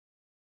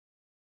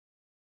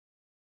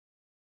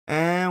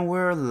And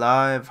we're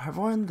live. Hi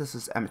everyone, this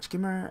is Amateur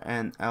Gamer,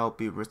 and I'll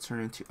be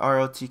returning to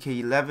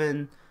ROTK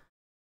 11.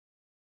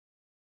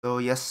 So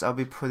yes, I'll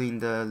be putting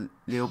the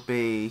Liu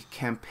Bei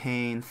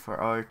campaign for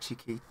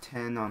ROTK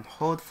 10 on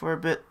hold for a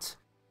bit.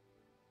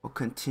 We'll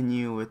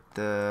continue with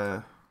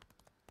the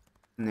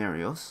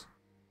scenarios.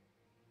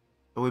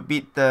 So we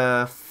beat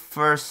the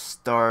first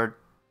star,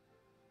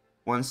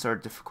 1-star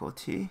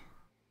difficulty.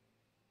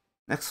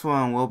 Next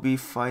one, we'll be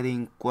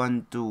fighting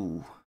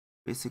Guandu.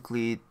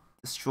 Basically,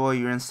 destroy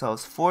Yuan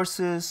Shao's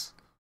forces.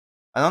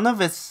 I don't know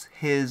if it's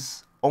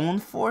his own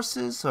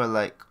forces or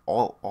like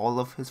all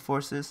of his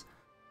forces.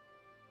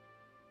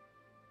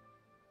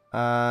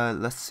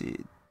 Let's see.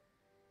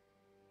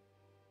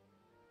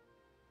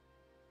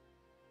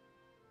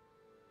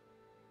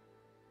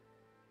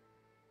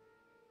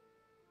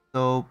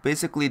 So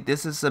basically,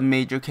 this is a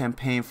major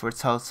campaign for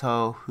Cao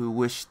Cao, who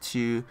wished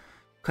to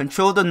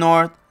control the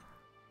north.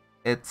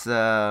 It's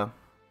a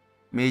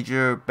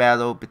major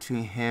battle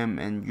between him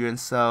and Yuan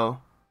Shao.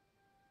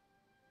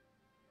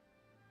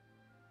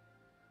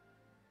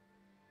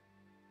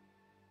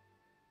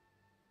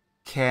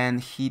 Can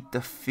he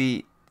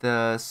defeat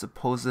the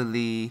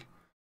supposedly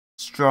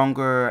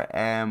stronger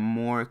and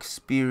more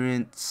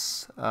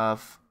experienced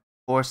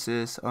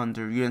forces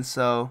under Yuan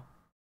Shao?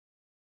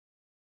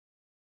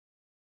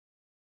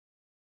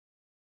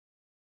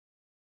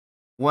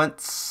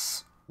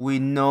 Once we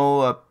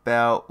know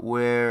about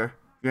where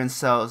Yuan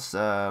Shao's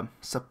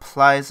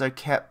supplies are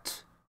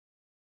kept,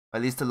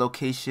 at least the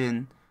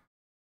location,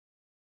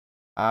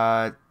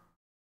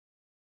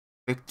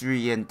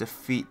 victory and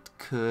defeat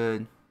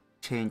could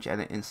change at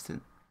an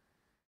instant.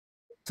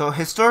 So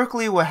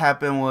historically, what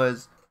happened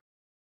was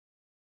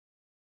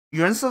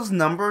Yuan Shao's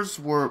numbers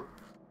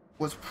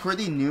was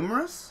pretty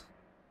numerous,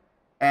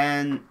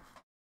 and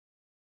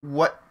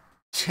what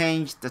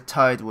changed the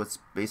tide was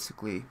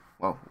basically,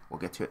 well, we'll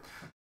get to it.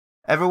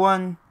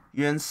 Everyone,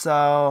 Yuan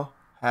Shao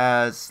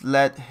has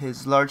led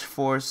his large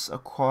force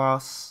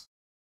across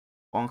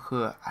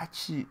Huanghe. I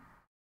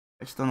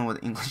just don't know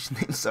what the English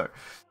names are.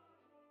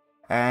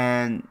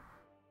 And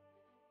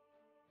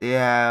they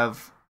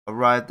have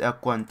arrived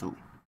at Guandu.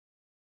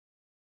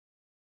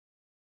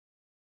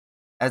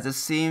 As it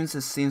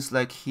seems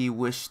like he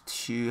wished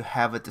to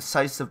have a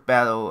decisive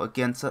battle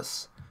against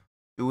us.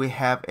 Do we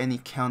have any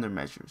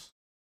countermeasures?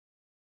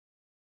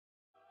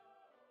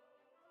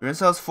 Yuan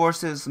Shao's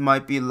forces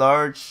might be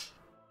large,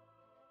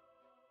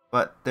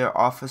 but their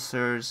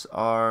officers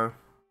are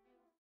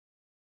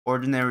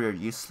ordinary or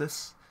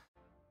useless.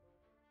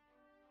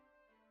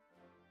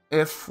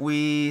 If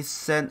we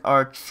send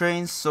our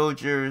trained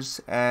soldiers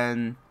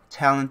and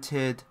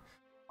talented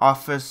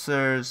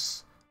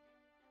officers,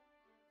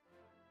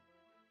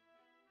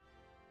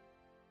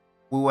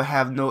 we will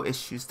have no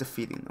issues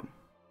defeating them.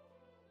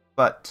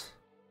 But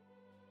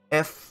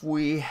if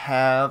we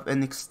have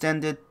an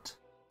extended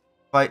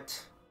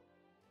fight,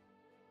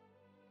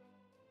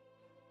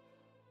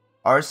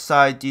 our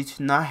side, due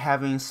to not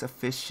having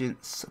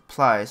sufficient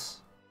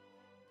supplies,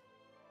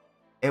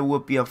 it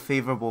would be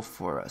unfavorable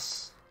for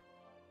us.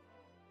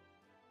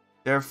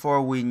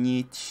 Therefore, we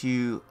need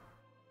to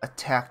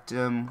attack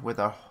them with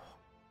our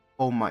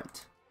whole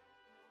might.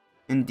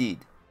 Indeed,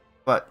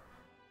 but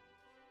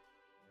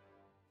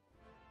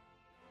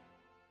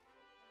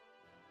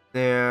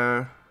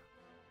their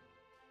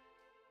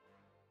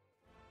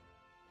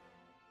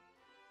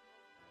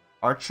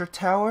archer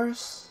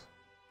towers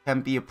can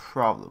be a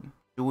problem.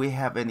 Do we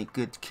have any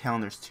good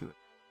counters to it?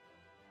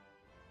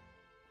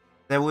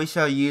 Then we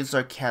shall use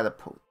our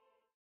catapult.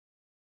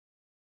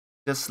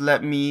 Just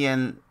let me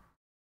and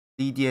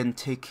Lydian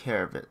take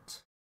care of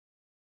it.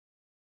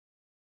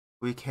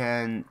 We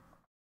can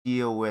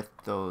deal with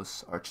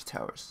those archer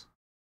towers.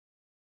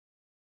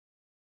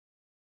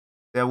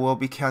 Then we'll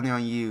be counting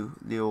on you,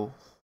 Liu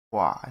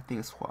Hua. I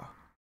think it's Hua.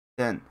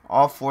 Then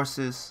all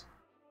forces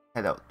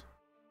head out.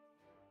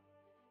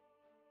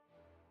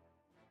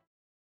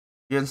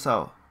 Yuan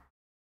Shao.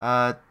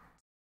 Cao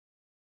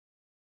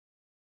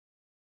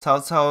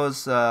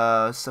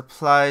Cao's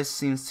supplies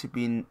seems to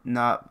be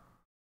not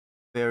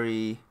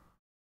very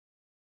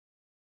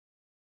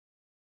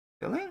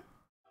filling.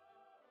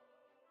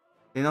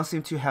 They don't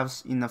seem to have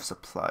enough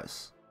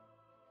supplies.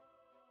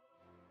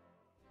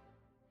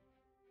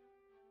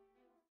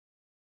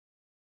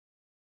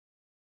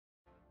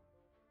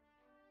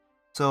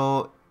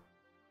 So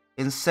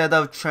instead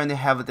of trying to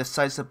have a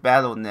decisive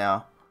battle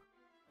now,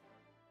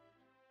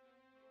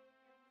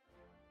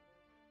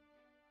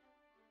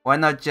 why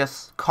not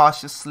just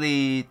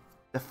cautiously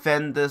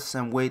defend this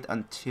and wait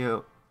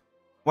until...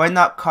 Why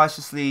not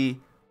cautiously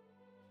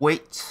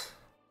wait?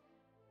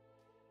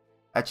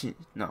 Actually,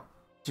 no.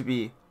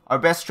 Our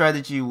best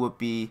strategy would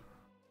be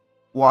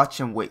watch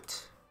and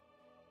wait.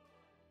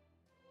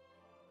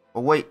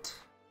 But wait.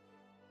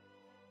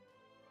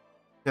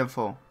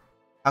 Tenfold,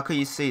 how could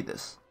you say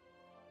this?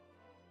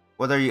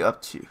 What are you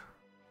up to?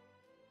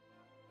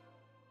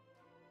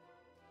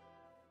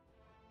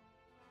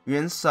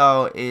 Yuan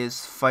Shao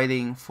is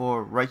fighting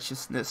for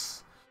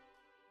righteousness,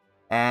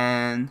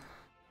 and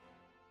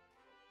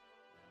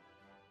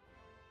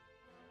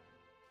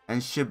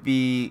and should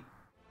be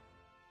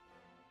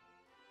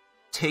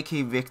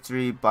taking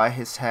victory by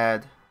his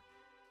head,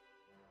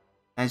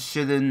 and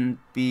shouldn't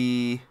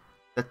be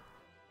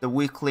the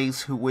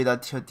weaklings who wait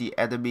until the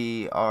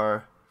enemies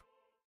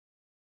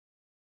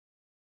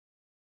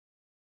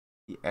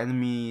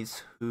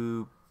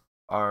who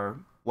are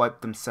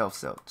wipe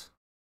themselves out.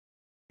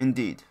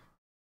 Indeed.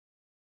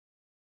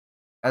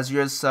 As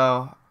Yuan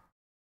Shao,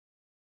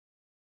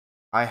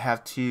 I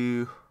have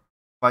to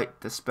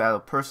fight this battle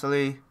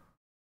personally.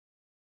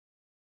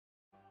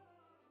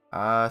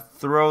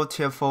 Throw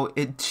Tianfeng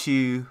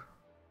into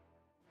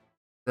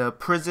the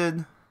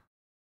prison.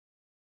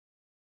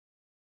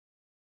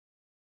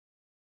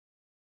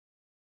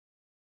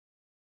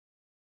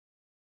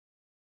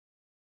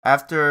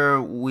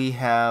 After we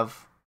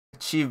have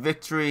achieved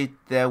victory,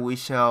 then we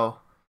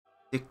shall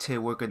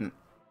dictate what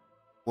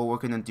we're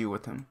gonna do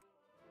with him.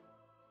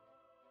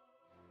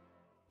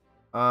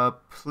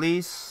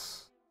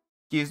 Please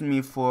excuse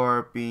me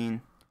for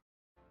being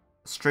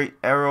a straight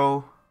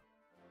arrow,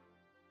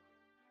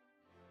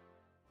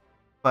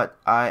 but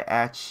I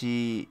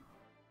actually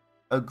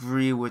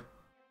agree with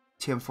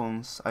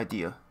Tianfeng's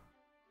idea.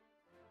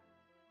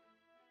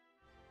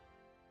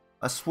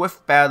 A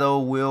swift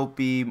battle will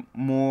be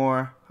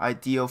more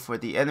ideal for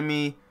the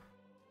enemy,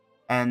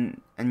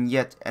 and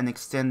yet an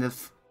extended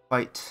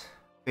fight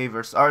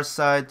favors our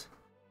side.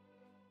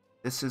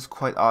 This is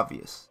quite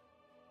obvious.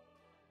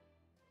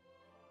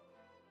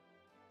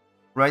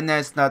 Right now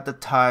is not the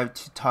time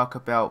to talk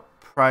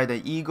about pride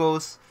and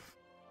egos.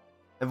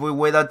 If we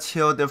wait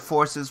until the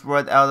forces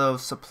run out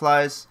of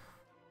supplies,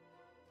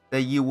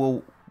 then you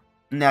will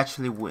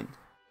naturally win.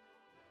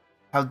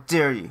 How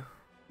dare you?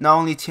 Not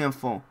only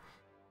Tianfeng,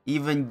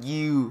 even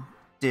you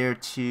dare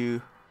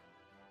to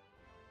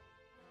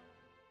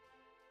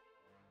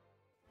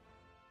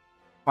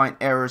find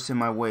errors in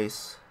my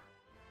ways.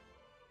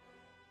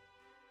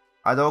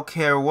 I don't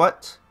care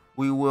what,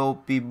 we will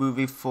be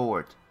moving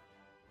forward.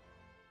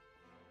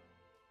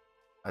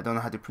 I don't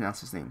know how to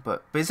pronounce his name,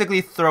 but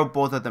basically throw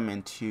both of them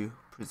into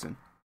prison.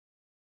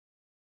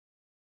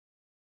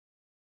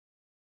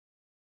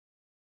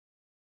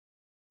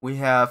 We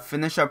have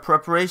finished our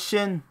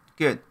preparation.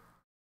 Good.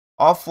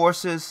 All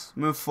forces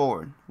move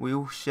forward. We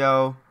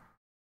shall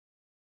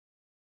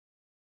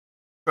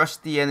crush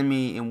the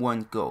enemy in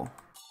one go.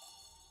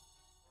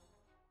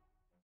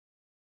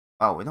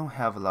 Wow, we don't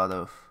have a lot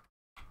of...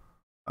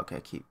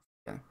 Okay, keep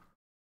getting.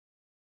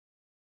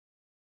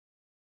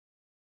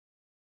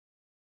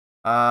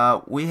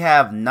 We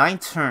have 9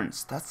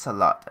 turns. That's a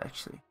lot,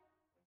 actually.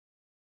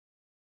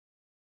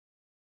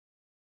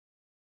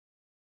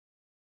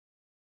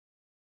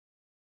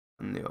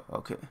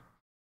 Okay.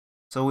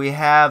 So we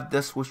have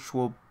this, which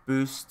will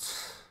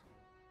boost...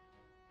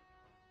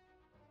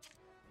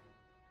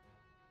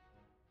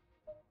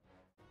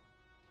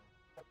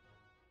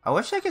 I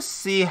wish I could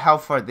see how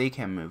far they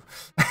can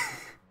move.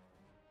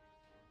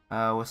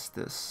 What's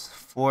this?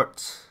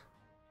 Fort.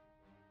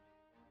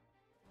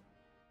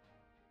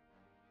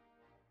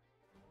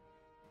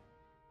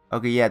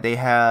 Okay, yeah, they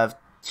have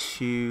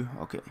 2.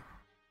 Okay.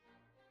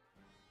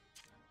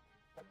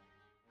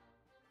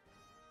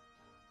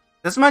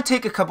 This might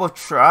take a couple of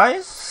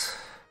tries.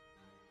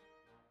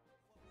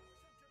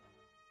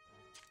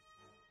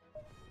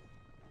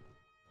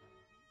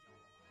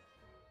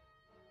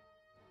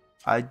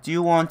 I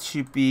do want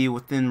to be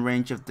within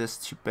range of this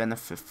to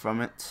benefit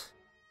from it.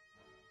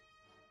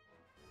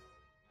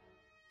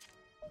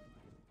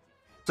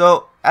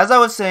 So, as I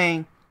was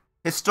saying,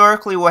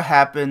 historically what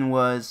happened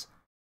was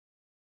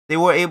they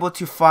were able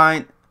to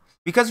find,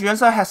 because Yuan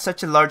Shao has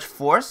such a large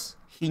force,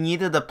 he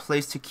needed a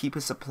place to keep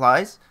his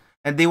supplies,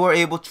 and they were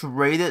able to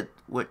raid it,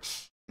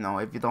 which, you know,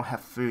 if you don't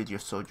have food, your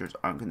soldiers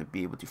aren't going to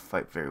be able to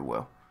fight very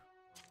well.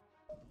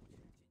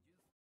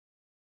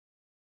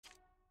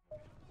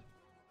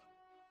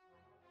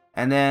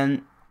 And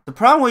then the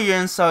problem with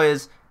Yuan Shao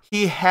is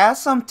he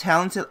has some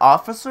talented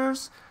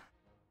officers,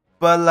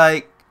 but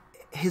like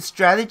his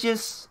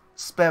strategists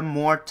spend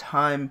more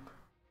time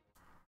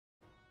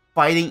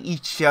fighting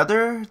each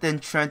other than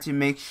trying to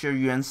make sure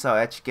Yuan Shao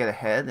actually get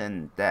ahead,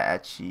 and that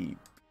actually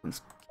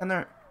becomes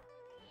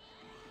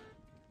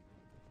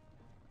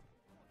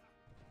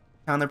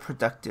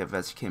counterproductive,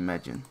 as you can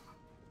imagine.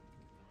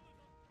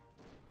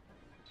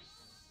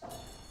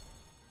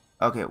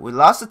 Okay, we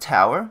lost the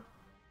tower.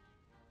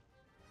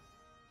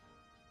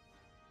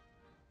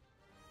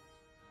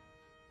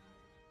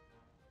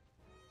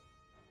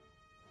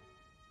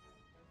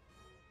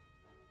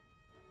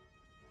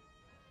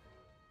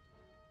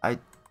 I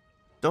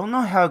don't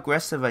know how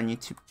aggressive I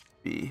need to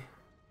be.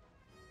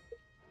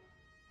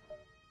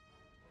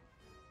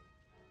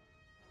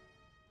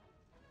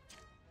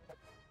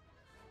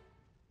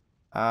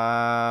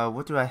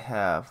 What do I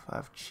have? I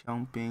have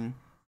jumping.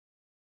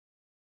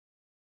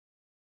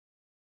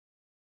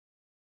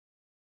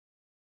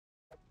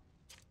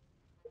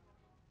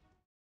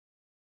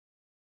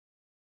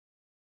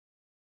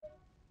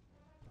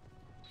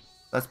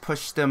 Let's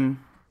push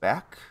them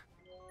back.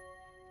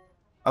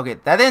 Okay,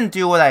 that didn't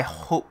do what I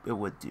hoped it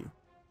would do.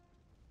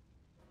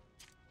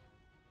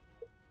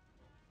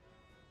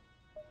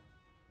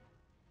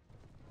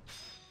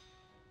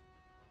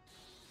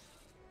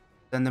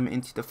 Send them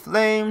into the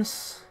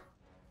flames.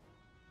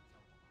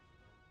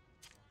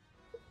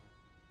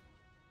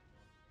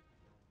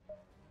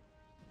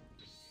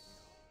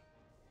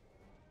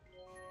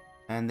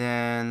 And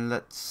then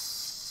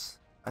let's...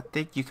 I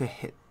think you could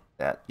hit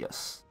that,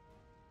 yes.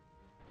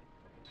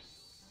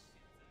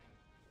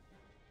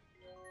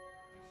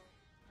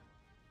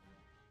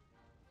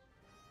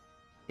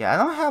 Yeah, I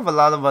don't have a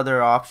lot of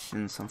other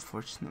options,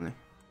 unfortunately.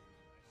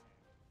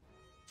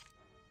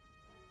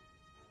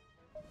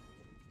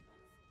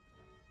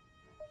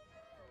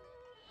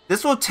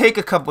 This will take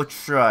a couple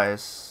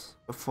tries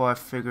before I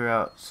figure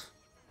out.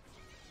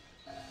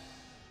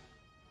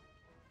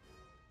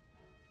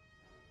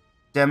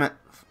 Damn it.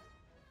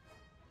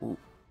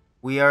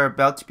 We are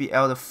about to be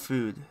out of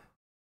food.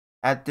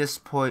 At this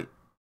point,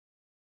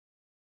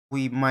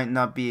 we might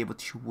not be able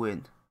to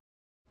win.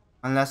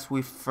 Unless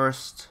we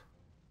first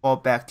fall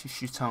back to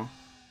Shutang.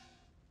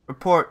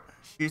 Report.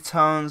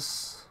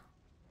 Shutang's...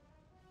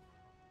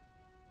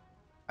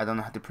 I don't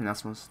know how to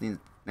pronounce most of these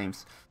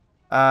names.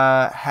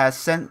 Has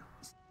sent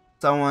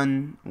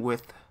someone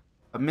with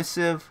a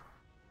missive.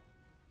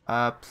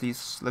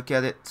 Please look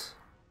at it.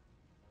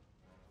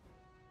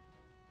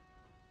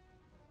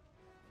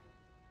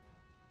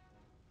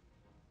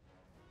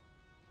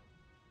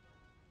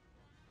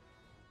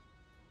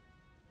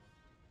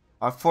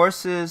 Our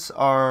forces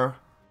are...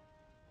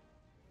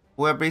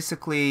 We're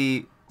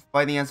basically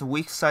fighting as a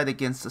weak side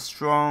against the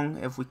strong.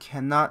 If we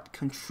cannot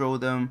control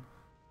them,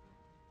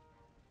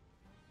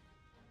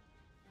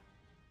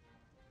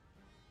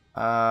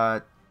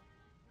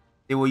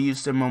 they will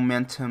use their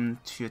momentum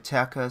to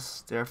attack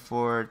us.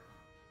 Therefore,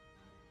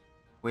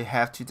 we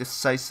have to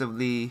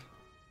decisively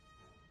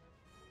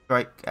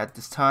strike at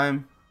this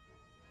time.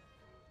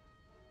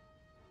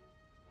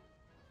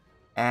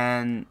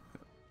 And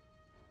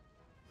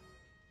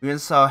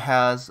Yunsao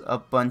has a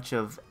bunch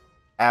of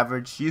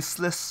average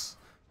useless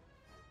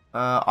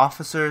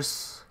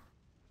officers.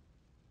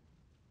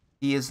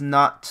 He is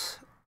not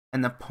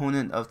an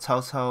opponent of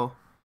Cao Cao.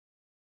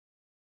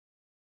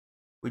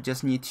 We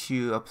just need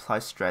to apply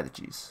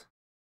strategies.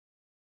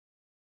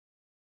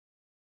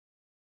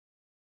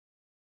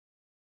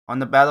 On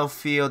the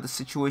battlefield, the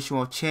situation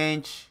will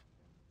change.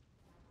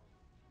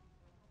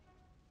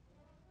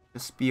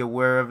 Just be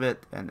aware of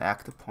it and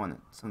act upon it.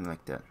 Something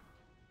like that.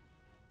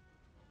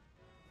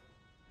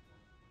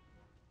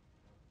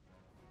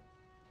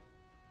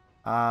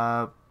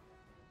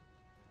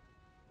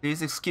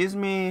 Please excuse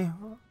me.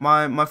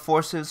 My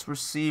forces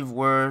receive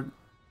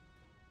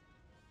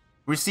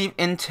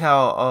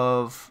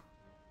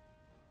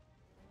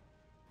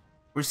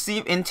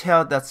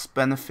intel that's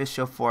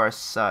beneficial for our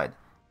side.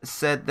 It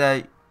said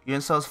that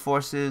Yunsao's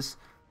forces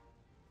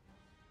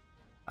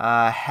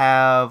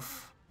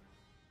have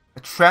a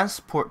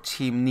transport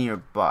team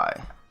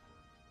nearby.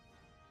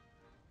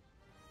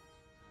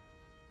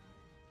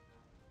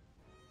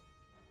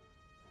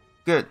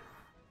 Good.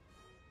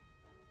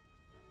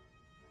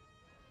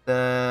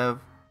 The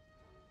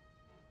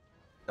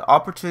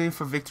opportunity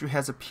for victory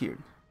has appeared.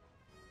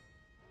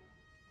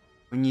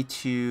 We need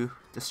to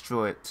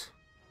destroy it.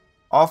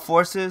 All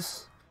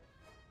forces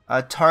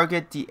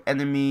target the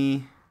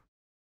enemy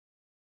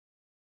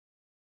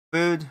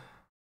food.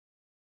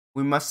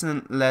 We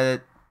mustn't let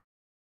it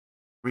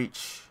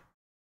reach.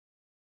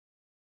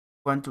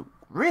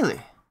 Really?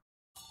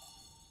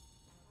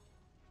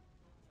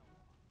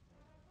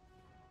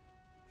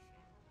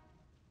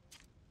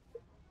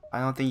 I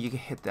don't think you can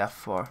hit that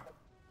far.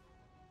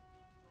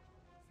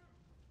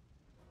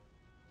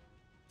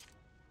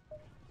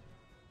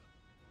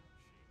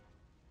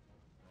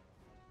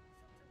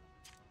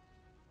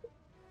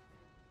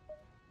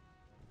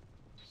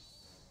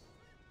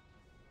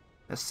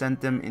 Let's send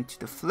them into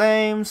the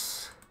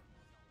flames.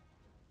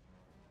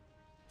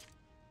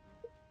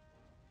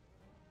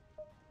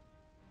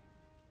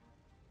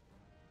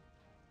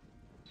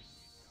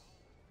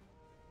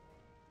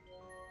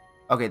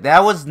 Okay,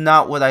 that was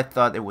not what I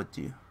thought it would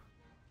do.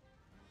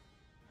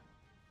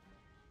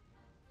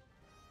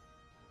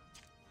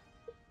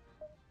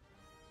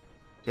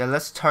 Yeah,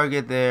 let's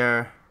target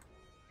their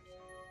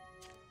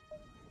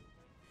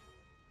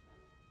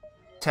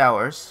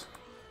towers.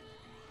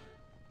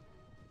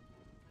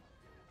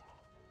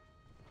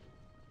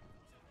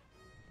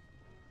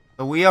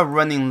 So we are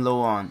running low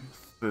on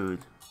food,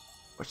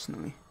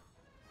 fortunately.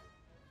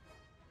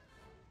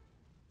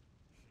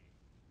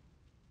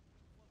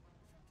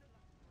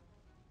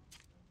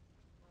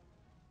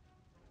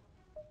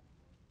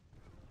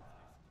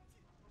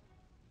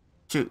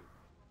 Shoot,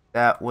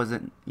 that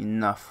wasn't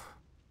enough.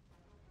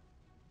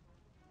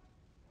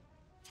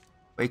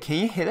 Wait, can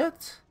you hit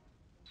it?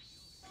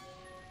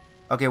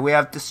 Okay, we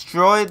have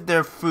destroyed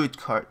their food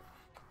cart.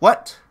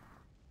 What?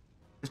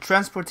 The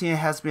transport team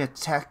has been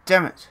attacked,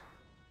 damn it.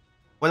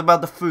 What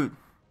about the food?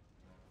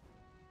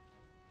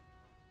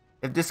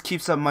 If this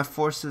keeps up, my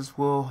forces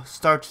will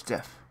starve to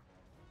death.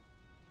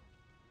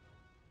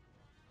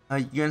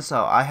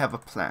 Yunsao, I have a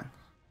plan.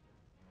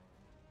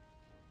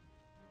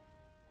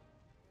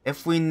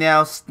 If we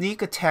now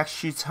sneak attack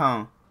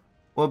Shutang,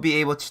 we'll be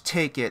able to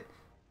take it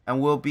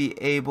and we'll be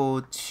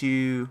able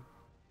to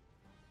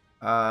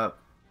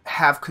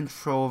have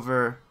control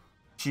over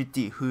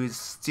Zhu, who is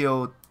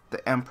still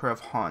the Emperor of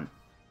Han.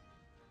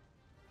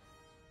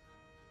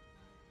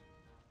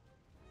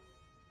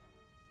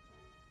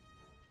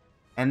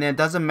 And it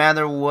doesn't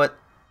matter what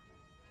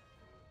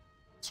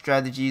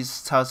strategies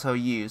Cao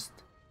Cao used,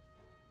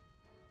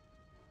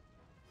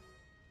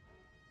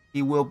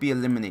 he will be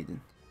eliminated.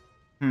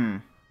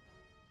 He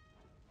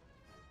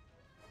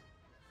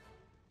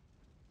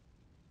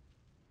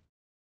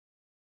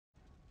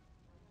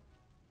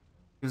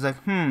was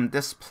like,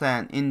 this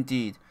plan,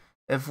 indeed.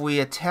 If we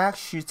attack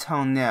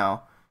Xutang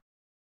now,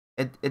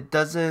 it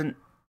doesn't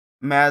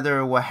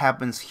matter what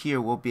happens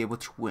here, we'll be able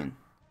to win.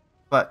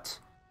 But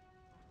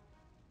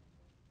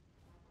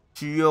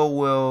Zhu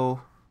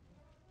will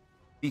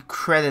be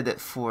credited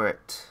for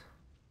it.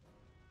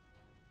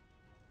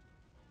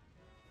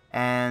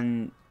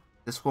 And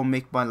this will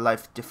make my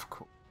life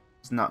difficult.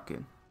 It's not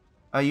good.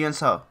 Yuan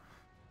Shao.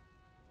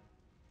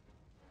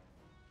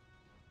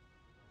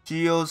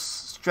 Zhu's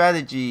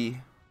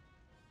strategy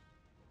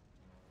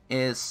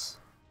is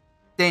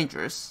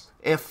dangerous.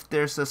 If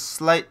there's a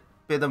slight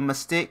bit of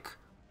mistake,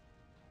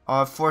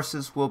 our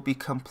forces will be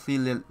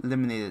completely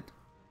eliminated.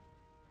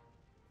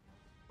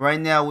 Right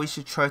now, we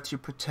should try to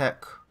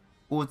protect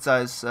Wu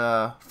Zai's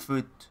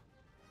food.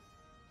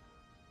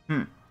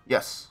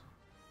 Yes.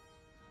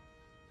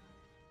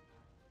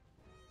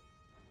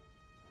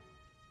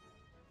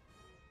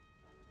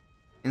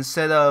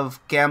 Instead of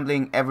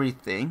gambling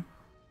everything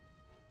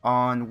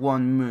on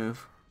one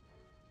move,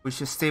 we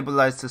should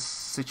stabilize the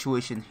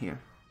situation here.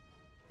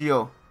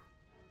 Zhu,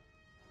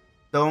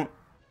 don't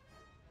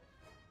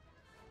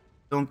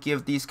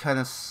give these kind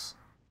of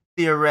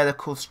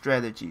theoretical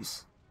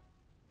strategies.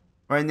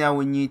 Right now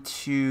we need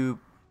to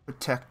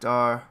protect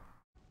our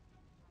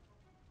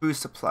food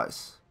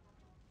supplies.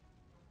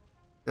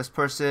 This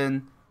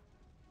person,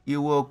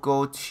 you will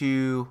go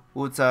to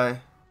Wu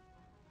Zai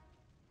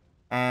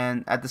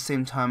and at the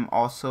same time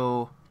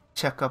also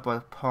check up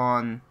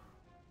upon,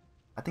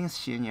 I think it's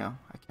Xianyao,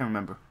 I can't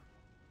remember.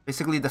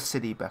 Basically the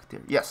city back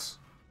there. Yes.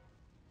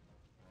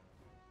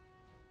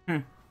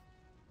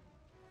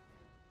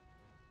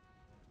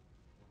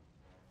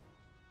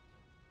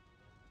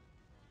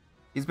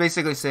 He's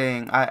basically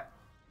saying, I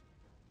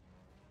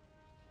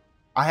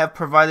have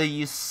provided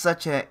you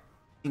such an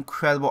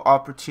incredible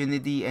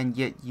opportunity, and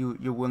yet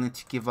you're willing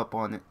to give up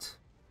on it.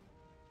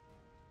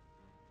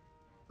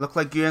 Look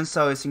like Yuan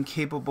Shao is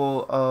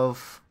incapable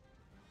of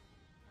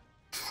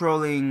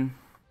controlling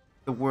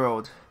the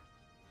world.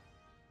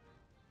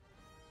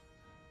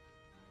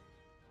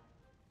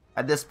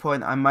 At this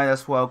point, I might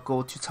as well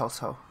go to Cao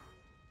Cao.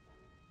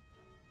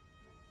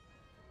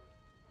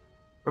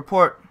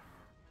 Report.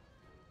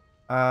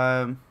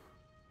 I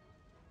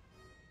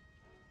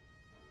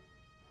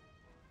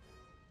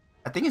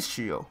think it's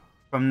Zhu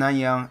from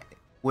Nanyang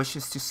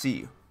wishes to see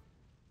you.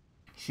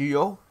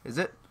 Zhu, is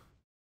it?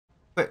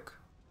 Quick,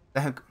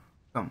 the heck,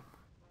 come.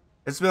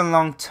 It's been a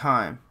long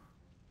time.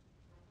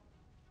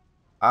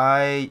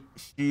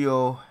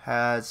 Zhu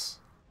has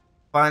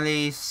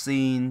finally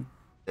seen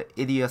the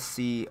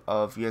idiocy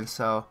of Yuan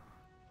Shao.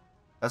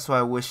 That's why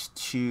I wish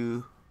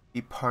to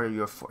be part of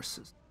your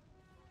forces.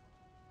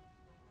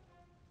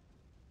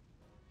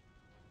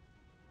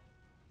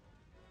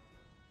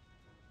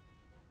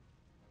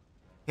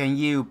 Can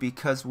you,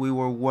 because we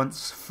were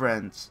once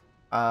friends,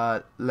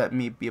 let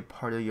me be a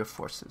part of your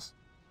forces?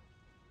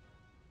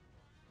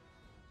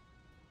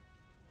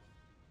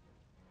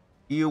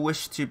 You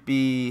wish to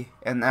be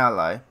an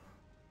ally.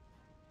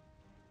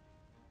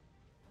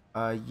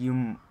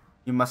 You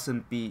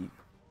mustn't be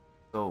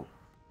so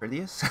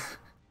courteous.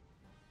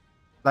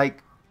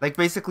 like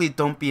basically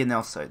don't be an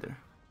outsider.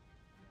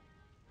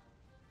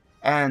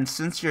 And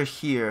since you're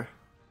here,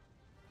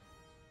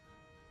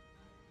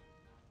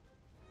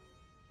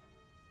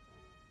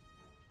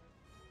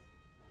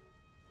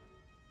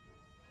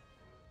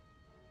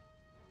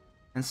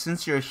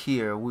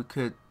 we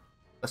could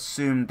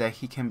assume that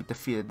he can be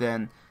defeated.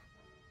 Then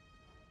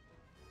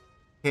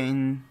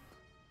can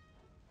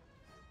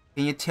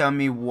you tell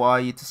me why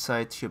you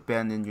decided to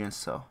abandon Yuan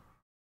Shao?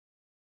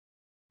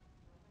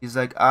 He's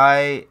like,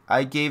 I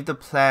gave the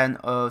plan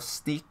of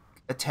sneak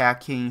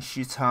attacking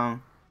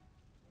Xutang,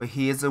 but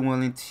he isn't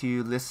willing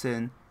to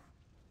listen,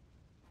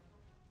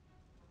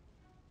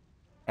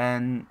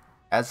 and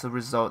as a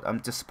result, I'm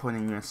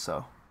disappointing Yuan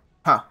Shao.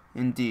 Huh,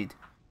 indeed.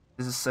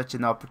 This is such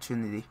an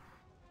opportunity.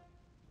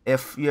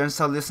 If Yuan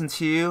Shao listened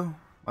to you,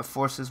 my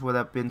forces would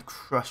have been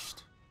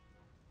crushed.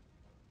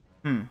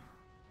 Then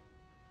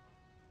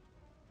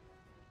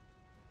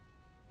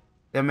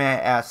may I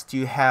ask, do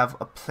you have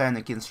a plan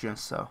against Yuan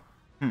Shao?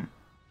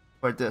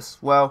 For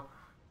this, well,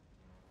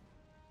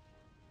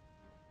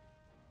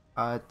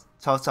 Cao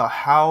Cao,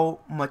 how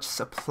much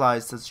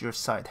supplies does your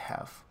side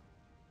have?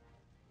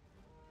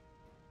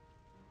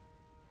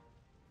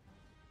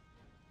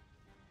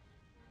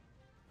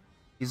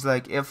 He's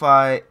like, if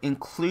I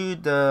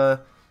include the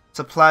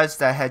supplies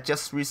that had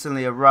just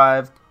recently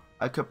arrived,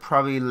 I could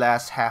probably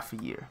last half a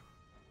year.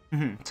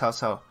 Cao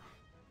Cao,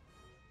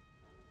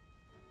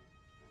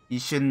 You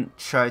shouldn't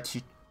try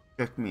to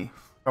trick me.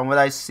 From what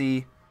I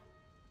see,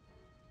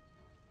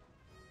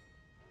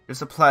 your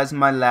supplies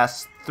might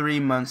last 3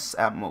 months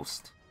at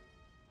most.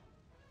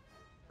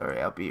 Sorry,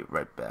 I'll be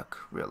right back.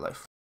 Real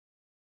life.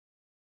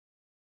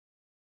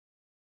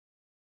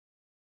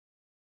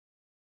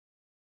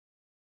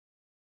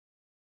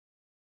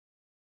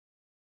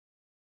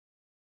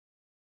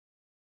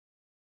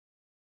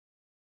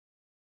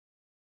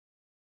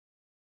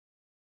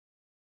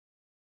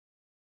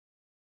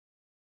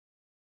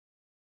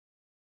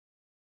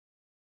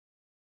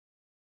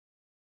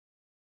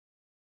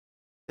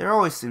 There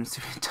always seems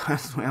to be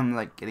times when I'm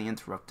like getting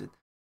interrupted.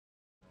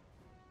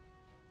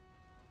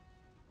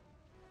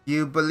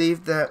 You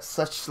believe that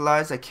such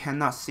lies I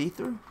cannot see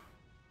through?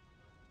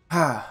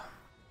 Ah,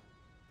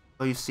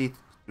 so you see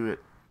through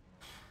it.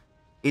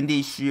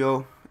 Indeed,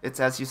 Shio, it's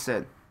as you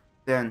said.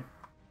 Then,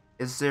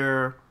 is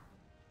there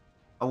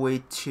a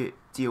way to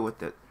deal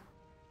with it?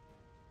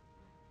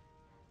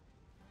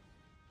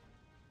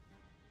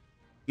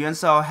 Yuan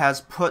Sao has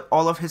put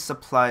all of his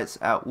supplies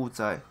at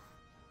Wuzai.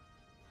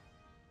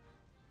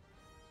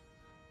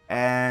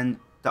 And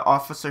the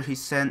officer he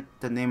sent,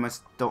 the name I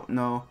don't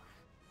know,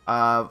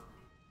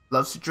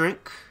 loves to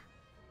drink.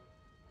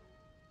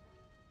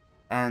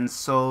 And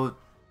so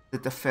the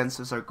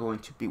defenses are going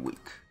to be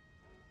weak.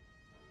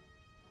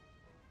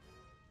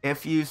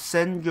 If you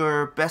send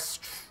your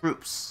best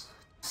troops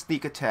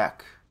sneak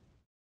attack,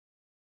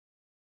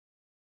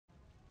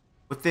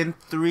 within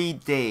 3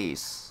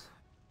 days,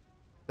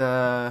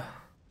 the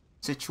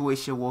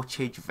situation will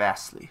change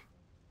vastly.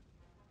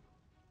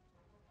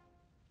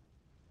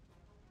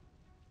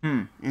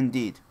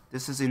 Indeed.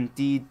 This is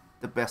indeed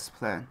the best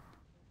plan.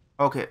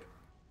 Okay.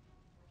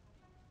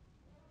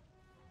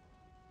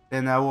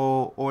 Then I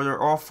will order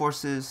all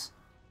forces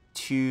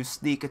to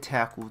sneak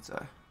attack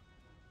Wuzai.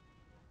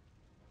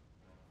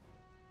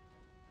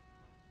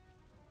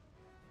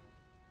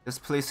 This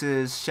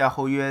places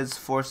Xiahou Yue's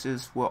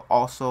forces will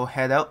also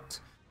head out.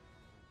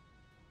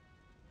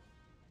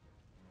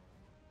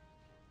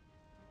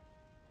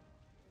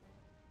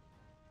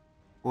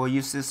 We'll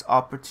use this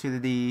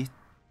opportunity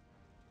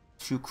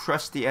to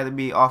crush the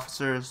enemy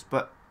officers,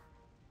 but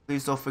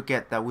please don't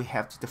forget that we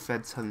have to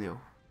defend Chenliu.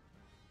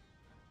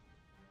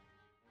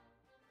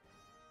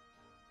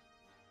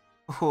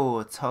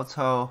 Oh, Cao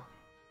Cao.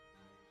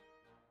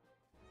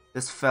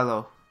 This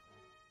fellow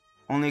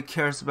only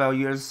cares about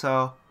Yuan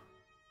Shao.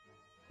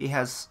 He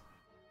has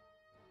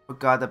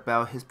forgot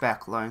about his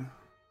backline.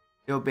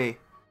 Liu Bei,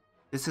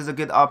 this is a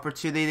good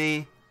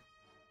opportunity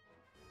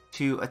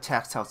to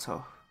attack Cao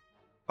Cao.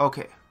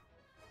 Okay,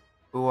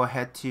 we will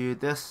head to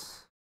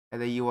this,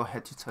 and then you will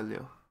head to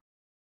Chenliu.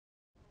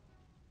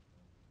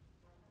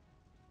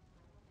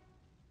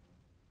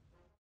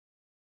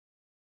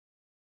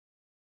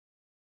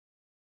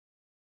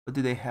 What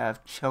do they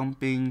have?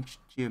 Changbing,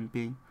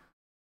 Jianbing.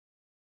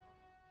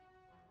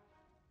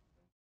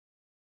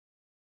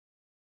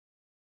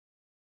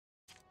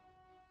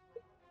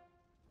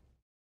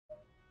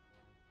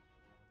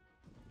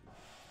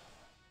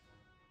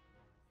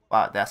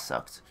 Wow, that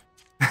sucked.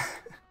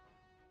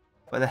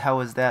 What the hell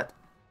was that?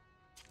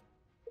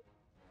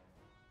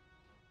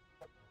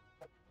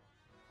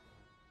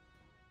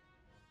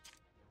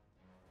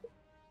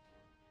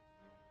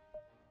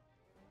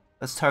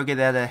 Let's target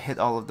that and hit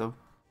all of them.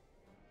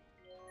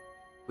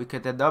 We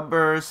get the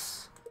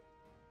numbers.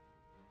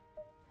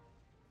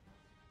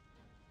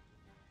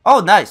 Oh,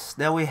 nice.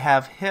 Then we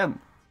have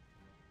him.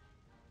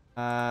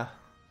 Right,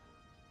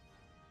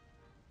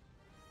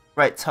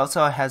 Cao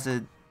Cao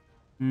hasn't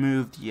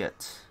moved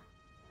yet.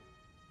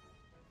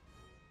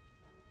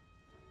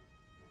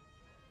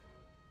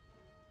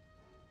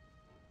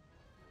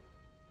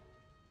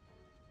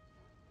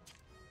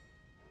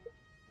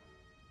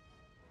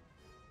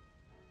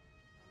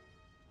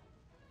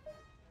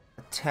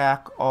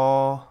 Attack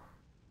all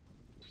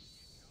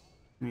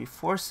enemy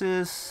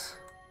forces.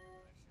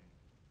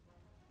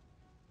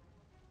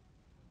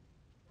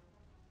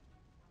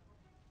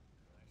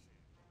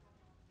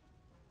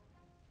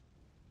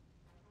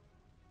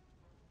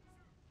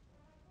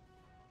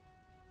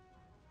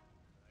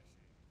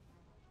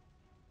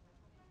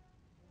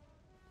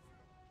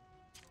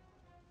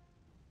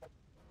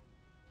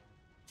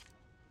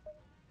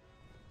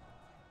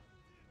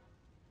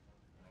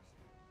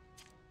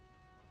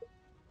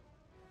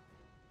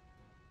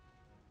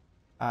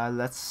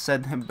 Let's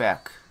send him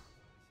back.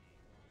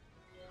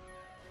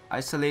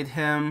 Isolate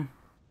him.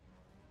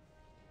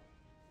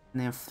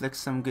 And inflict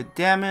some good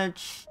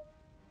damage.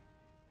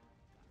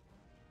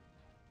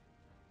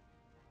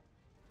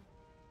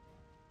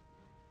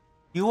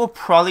 You will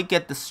probably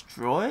get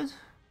destroyed.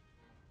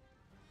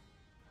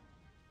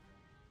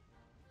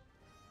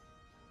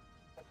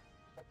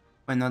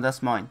 Wait, no,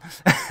 that's mine.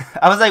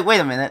 I was like, wait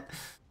a minute.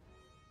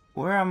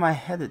 Where am I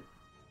headed?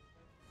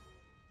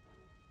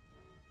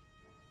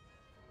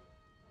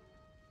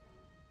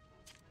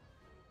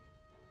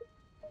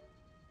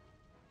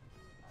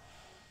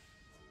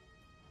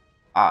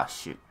 Ah,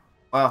 shoot.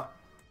 Well,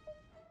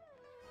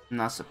 I'm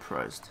not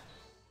surprised.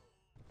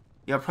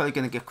 You're probably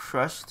gonna get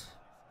crushed.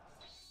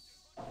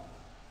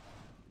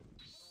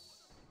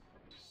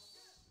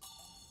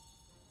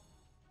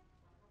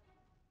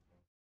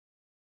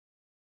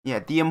 Yeah,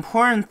 the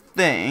important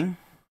thing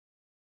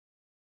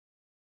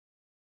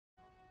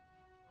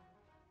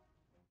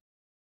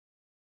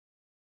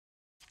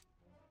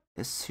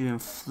is to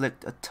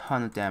inflict a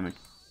ton of damage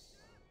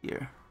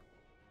here.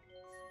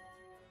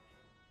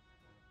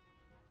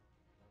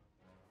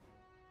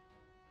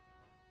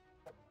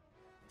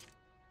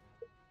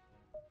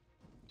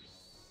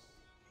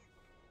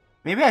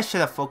 Maybe I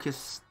should have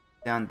focused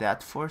down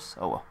that force.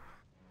 Oh well.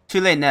 Too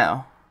late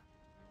now.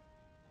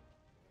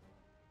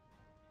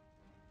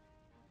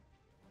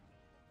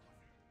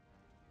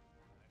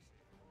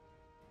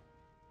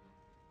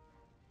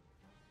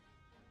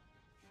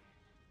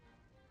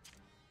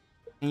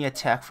 Any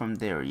attack from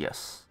there,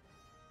 yes.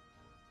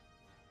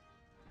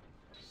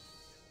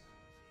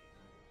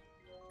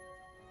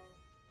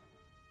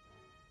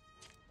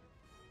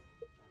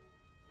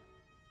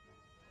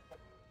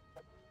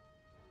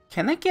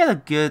 Can I get a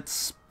good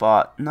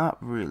spot? Not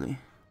really.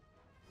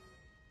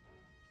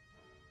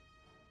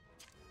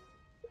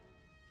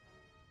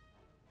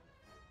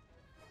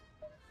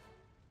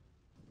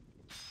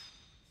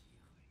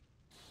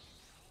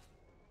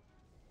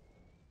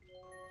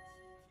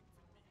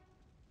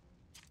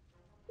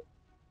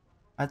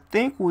 I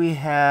think we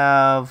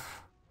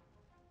have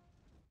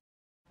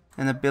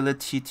an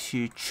ability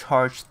to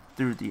charge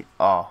through the...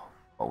 Oh,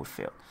 we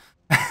failed.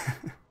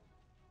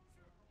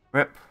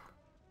 Rip.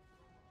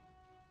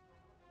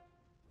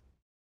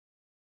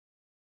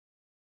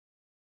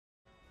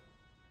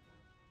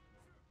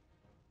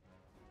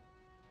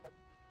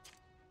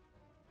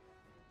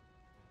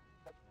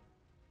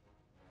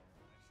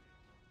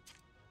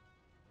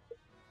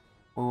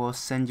 We will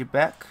send you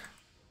back.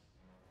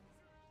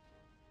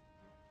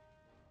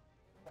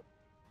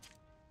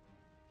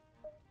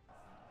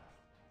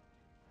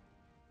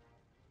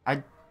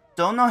 I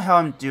don't know how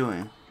I'm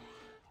doing.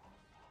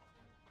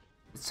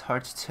 It's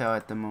hard to tell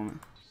at the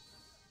moment.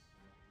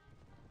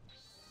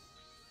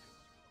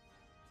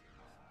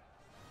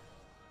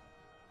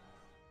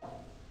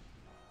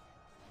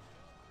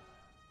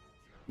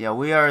 Yeah,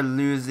 we are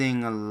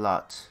losing a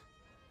lot.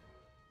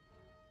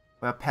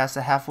 We're past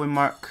the halfway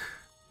mark.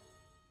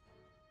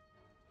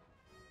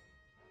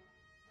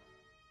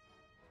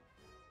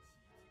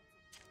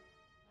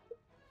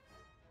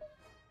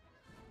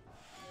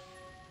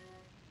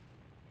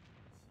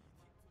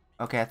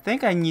 Okay, I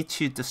think I need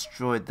to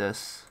destroy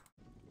this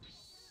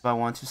if I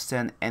want to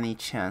stand any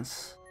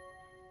chance.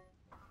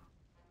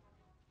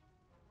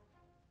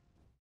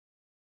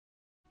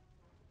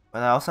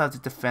 But I also have to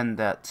defend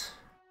that.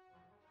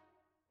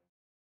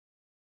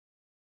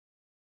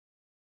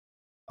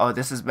 Oh,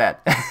 this is bad.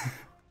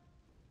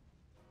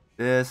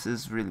 This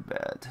is really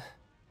bad.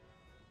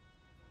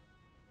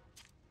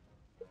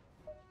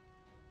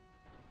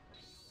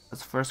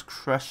 Let's first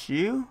crush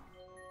you.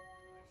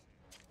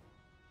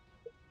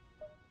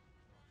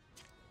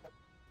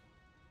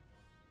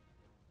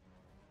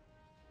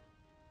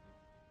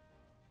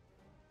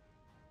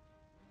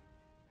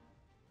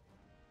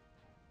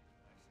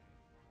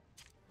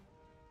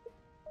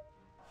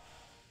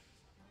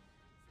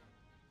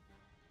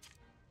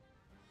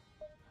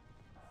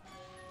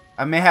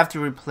 I may have to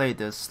replay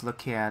this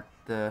looking at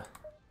the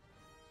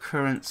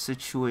current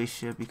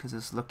situation because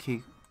it's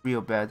looking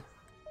real bad.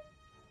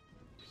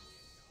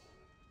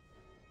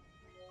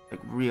 Like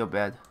real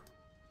bad.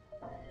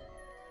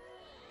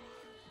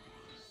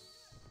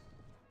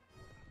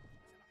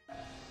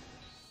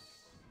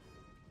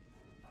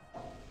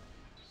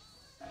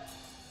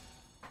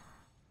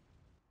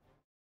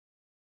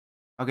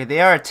 Okay,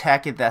 they are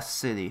attacking that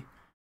city.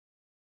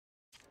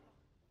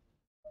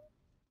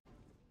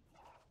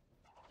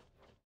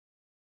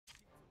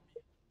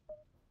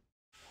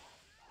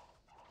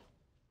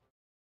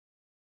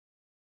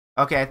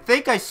 Okay, I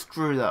think I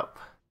screwed up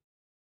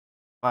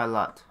by a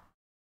lot.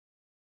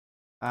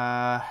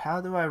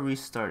 How do I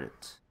restart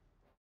it?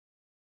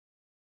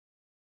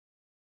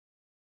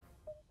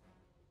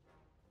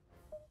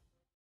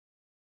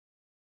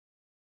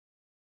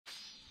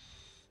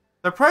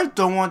 I probably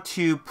don't want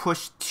to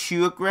push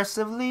too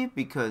aggressively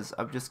because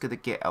I'm just gonna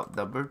get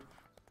outnumbered.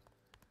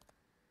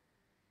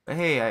 But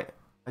hey,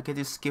 I get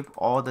to skip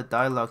all the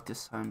dialogue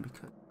this time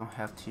because I don't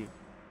have to.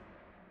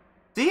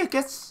 See, it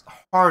gets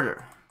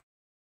harder.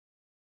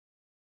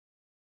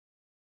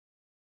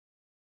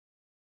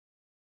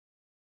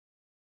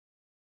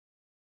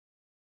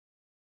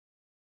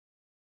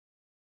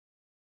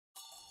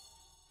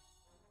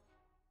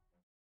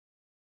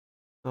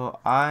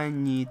 So I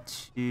need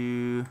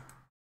to...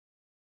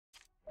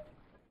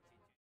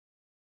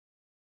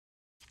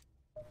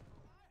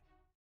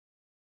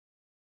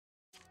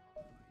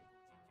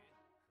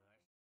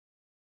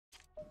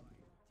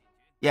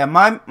 Yeah,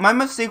 my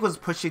mistake was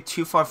pushing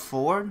too far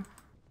forward.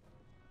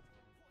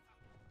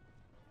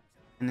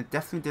 And it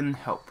definitely didn't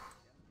help.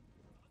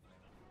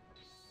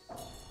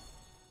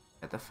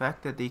 Yeah, the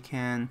fact that they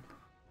can...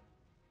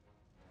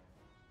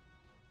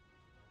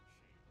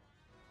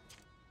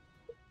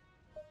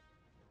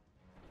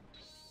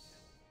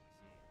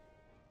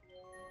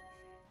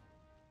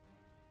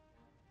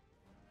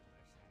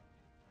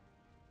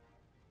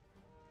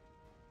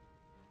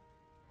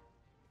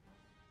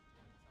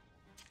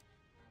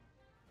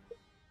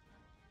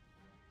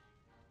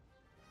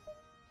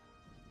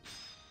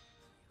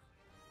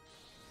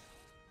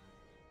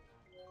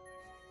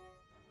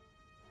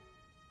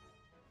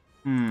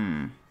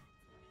 Hmm.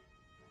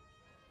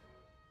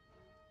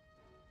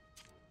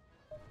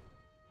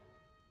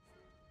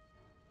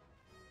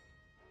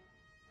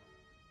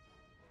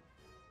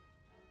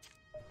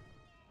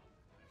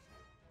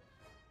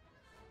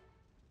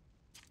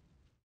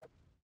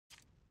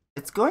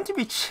 It's going to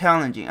be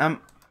challenging.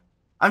 I'm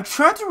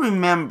trying to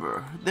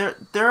remember.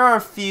 There are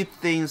a few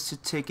things to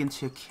take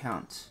into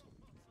account.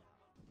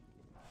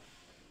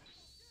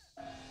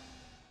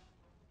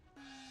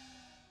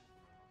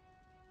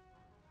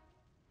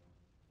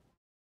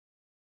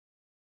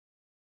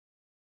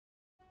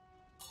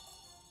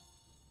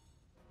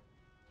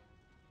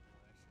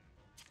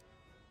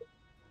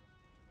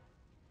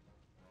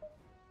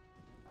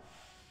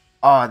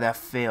 Oh, that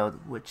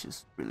failed, which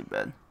is really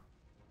bad.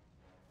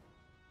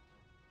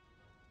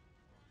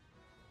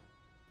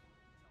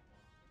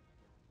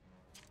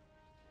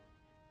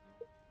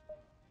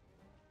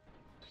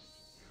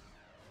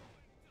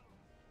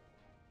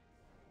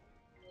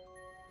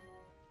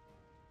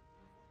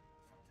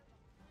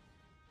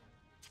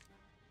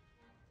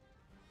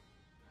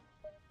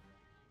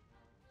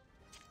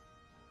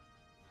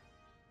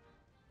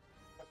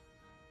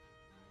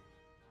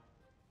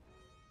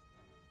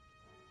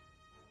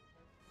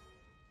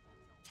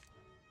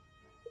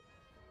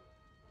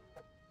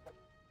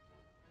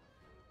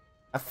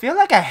 I feel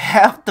like I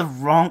have the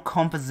wrong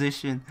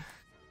composition.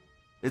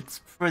 It's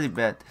pretty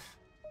bad.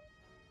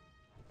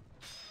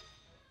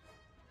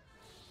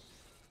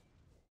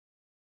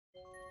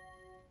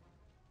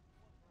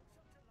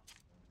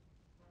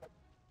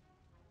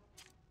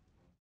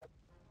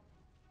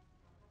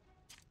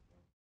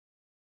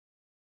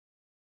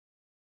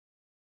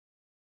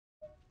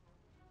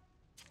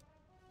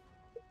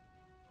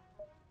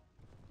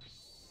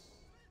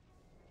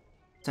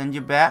 Send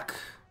you back.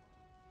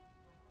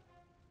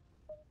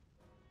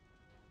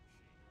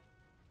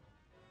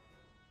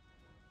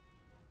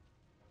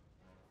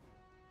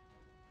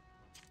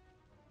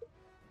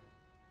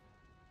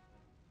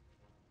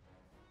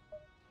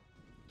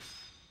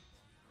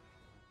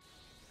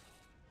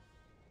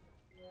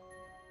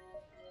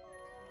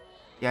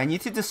 Yeah, I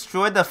need to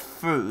destroy the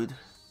food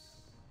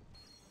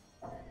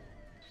as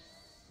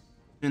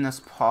soon as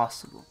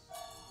possible.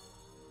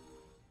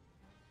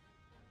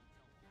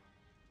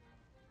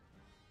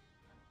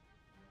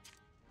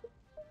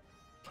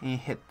 Can you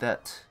hit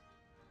that?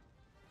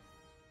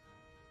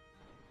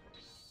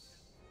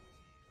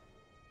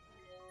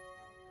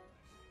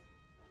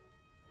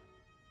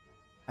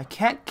 I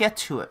can't get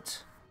to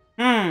it.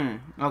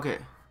 Okay.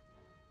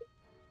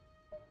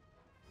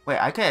 Wait,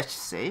 I can actually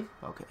save?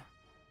 Okay.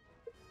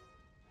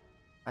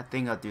 I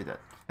think I'll do that.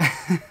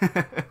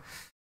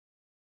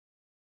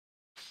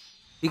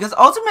 Because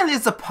ultimately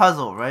it's a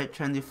puzzle, right?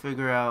 Trying to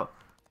figure out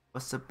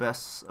what's the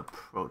best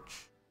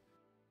approach.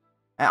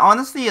 And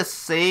honestly, a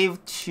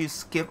save to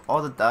skip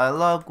all the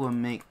dialogue will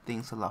make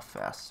things a lot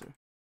faster.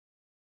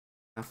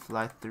 And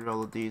fly through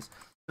all of these.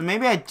 So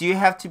maybe I do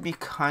have to be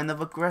kind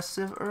of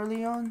aggressive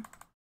early on.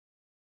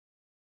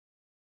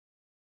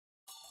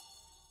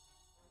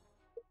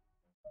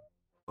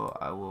 So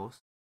I will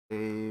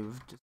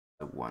save just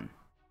the one.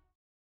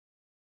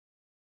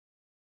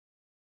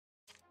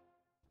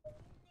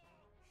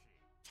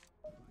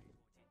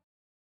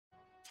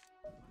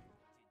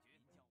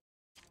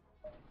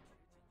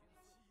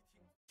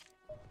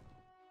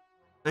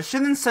 I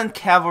shouldn't send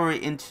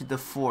cavalry into the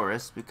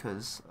forest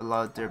because a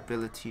lot of their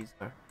abilities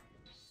are...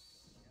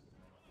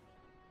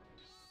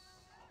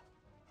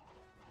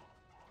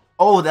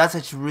 Oh, that's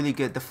actually really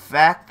good. The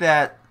fact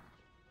that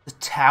the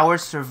tower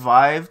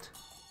survived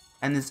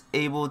and is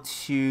able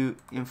to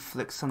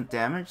inflict some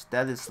damage,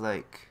 that is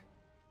like...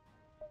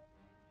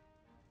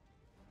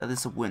 That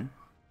is a win.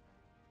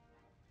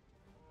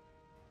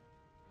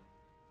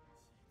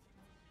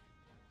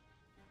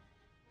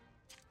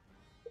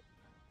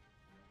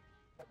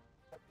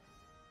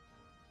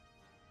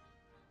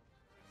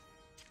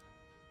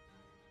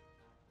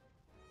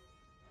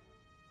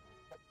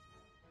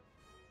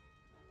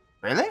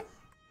 Really?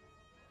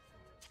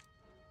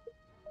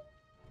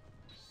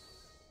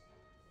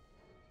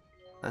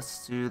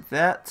 Let's do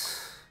that.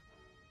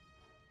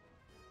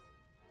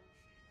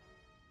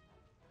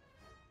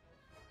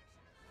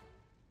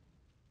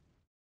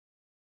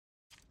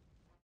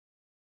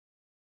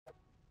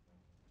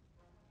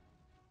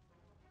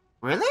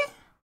 Really?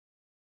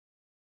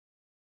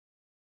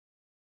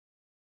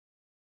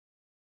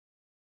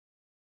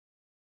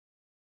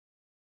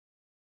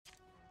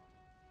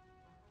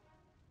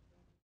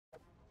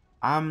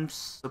 I'm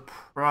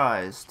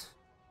surprised.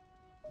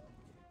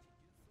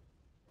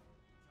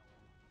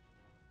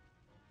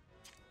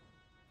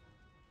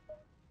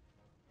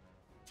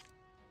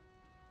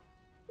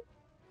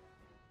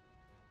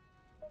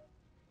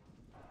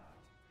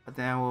 But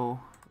then I will...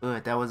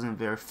 Ugh, that wasn't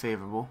very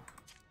favorable.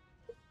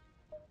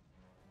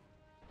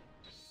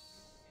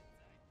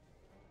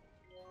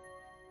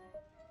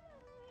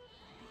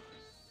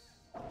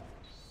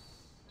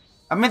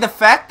 I mean, the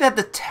fact that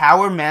the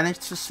tower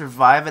managed to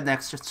survive an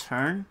extra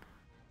turn,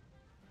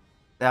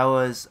 that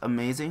was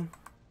amazing.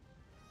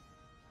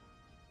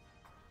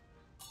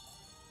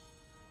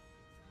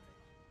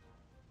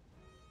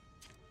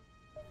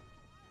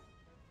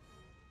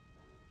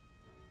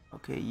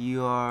 Okay,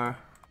 you are...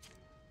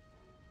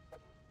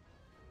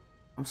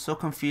 I'm so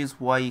confused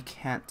why you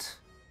can't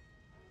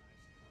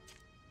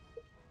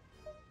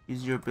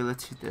use your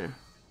ability there.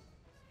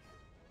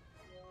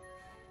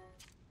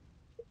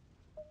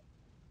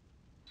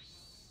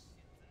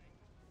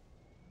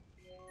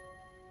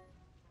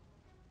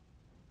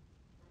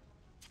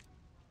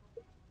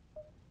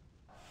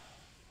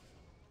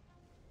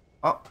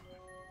 Oh.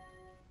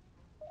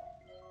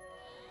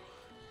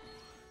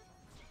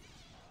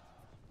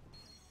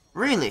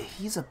 Really?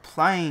 He's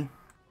applying...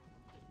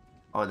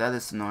 Oh, that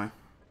is annoying.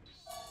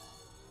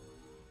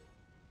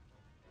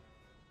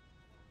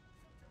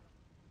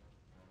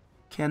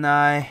 Can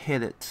I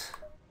hit it?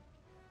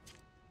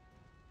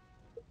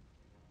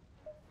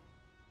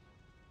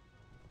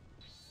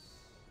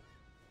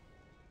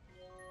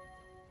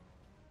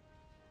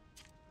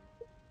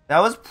 That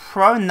was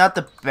probably not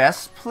the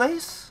best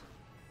place.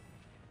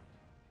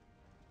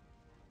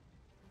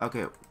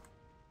 Okay.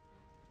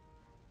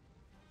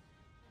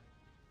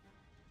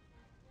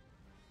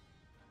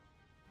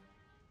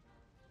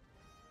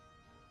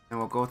 And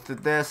we'll go through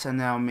this and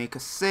then I'll make a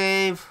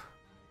save.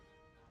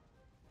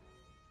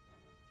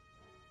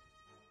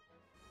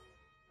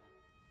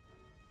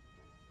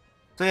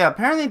 So yeah,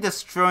 apparently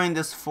destroying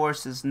this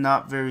force is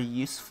not very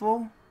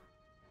useful.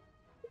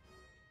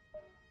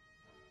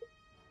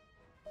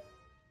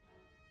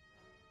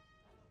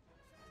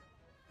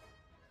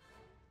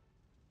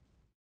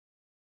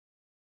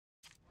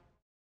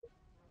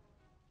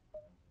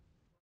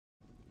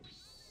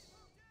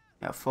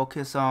 Yeah,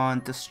 focus on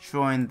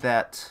destroying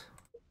that,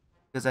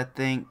 because I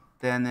think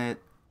then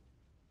it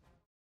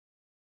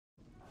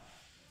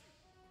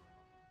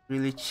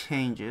really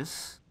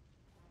changes.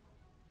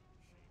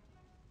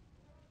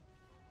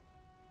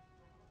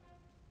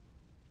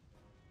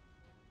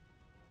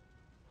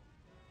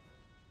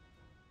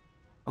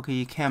 Okay,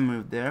 you can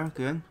move there,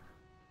 good.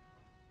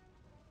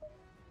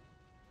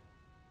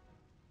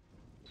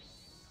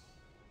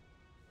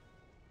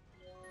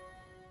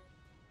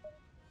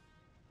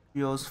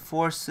 Use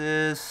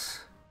forces.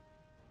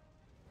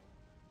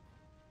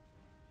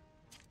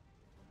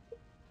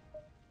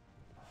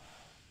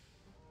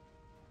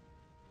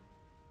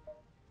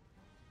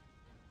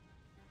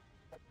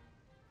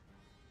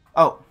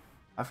 Oh,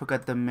 I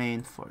forgot the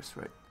main force,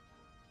 right?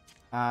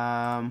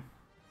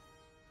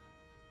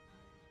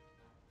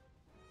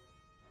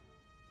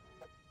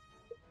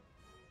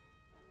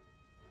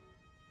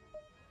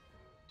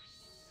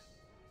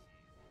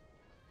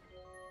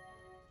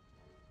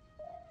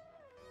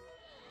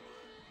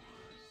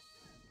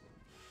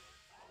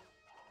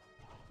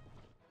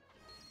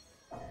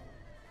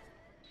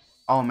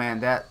 Oh man,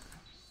 that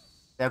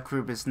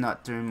group is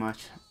not doing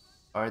much,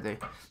 are they?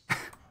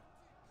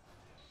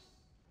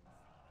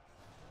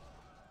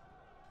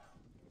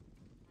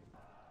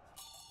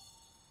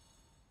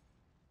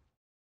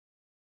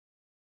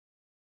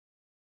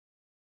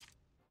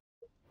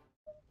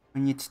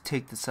 We need to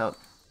take this out.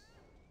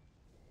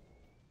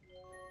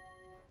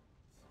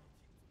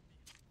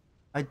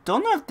 I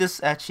don't know if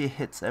this actually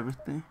hits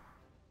everything.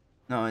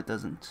 No, it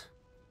doesn't.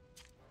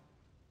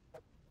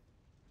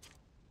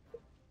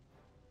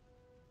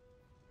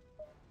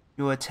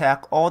 You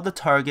attack all the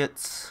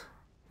targets.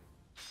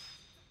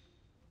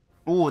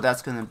 Ooh,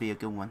 that's gonna be a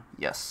good one.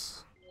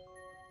 Yes.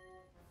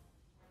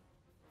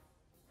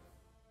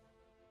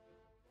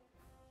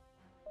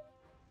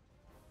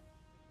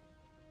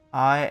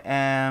 I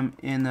am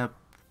in a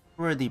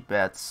pretty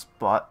bad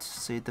spot, to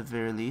say the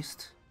very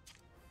least.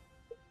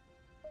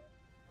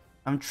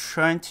 I'm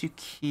trying to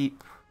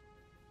keep...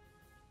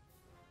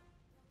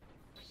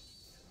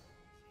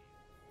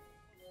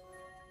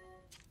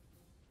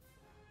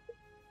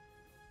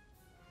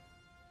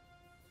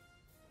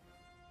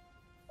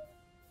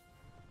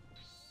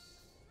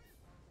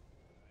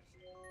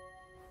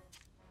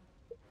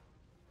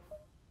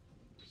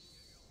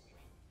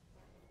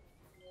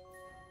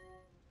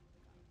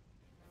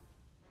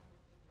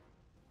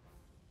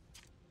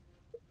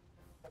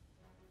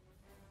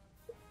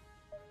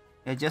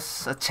 Yeah,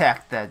 just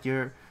attack that.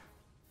 Your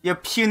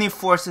puny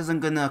force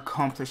isn't gonna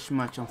accomplish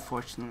much,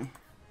 unfortunately.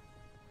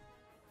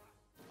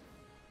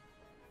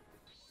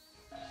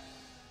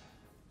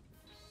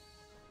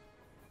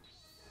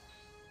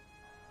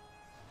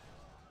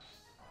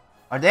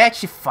 Are they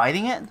actually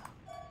fighting it?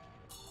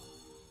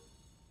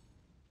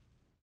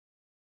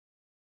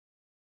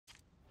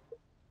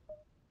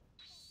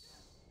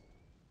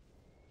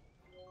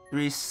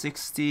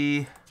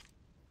 $360.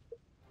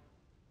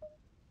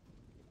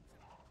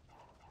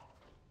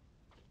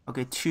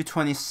 Okay,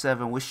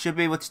 227. We should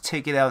be able to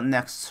take it out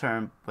next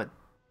turn, but...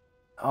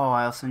 Oh,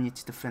 I also need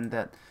to defend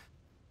that.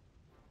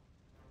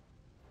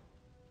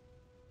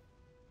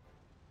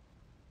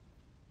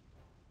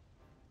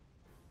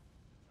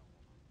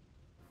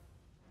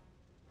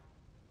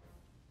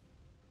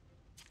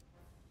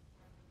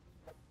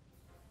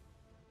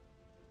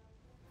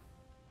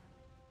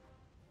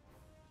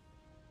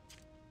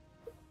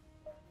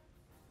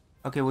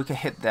 Okay, we can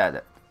hit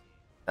that.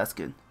 That's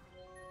good.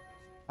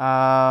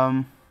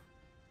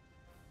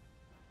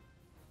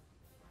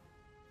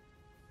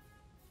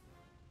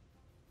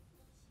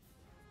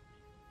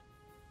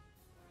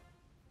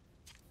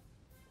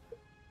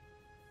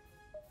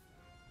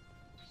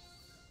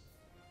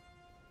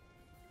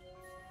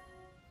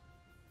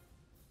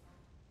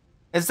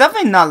 It's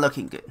definitely not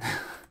looking good.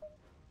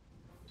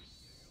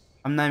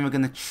 I'm not even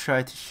gonna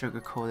try to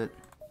sugarcoat it.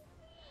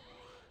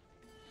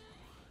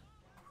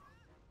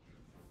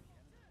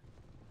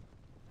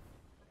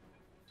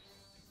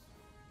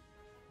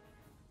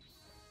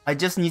 I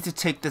just need to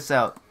take this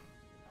out.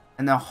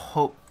 And I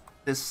hope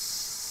this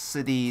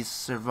city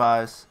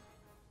survives.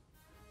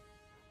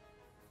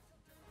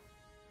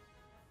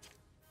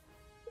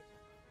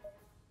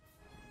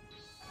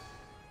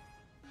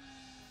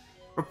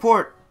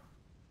 Report!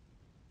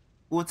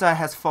 Utai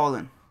has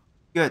fallen.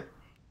 Good.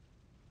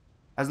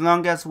 As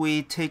long as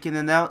we taken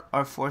it out,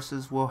 our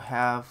forces will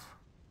have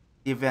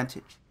the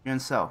advantage. You're in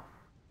cell.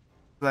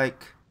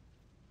 Like,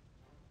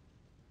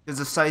 the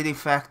deciding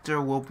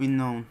factor will be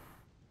known.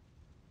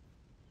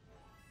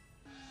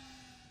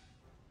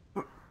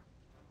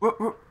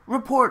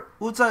 Report!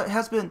 Utai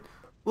has been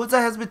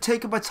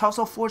taken by Cao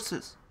Cao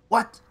forces.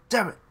 What?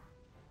 Damn it!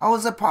 How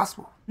is that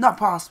possible? Not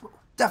possible.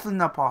 Definitely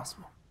not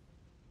possible.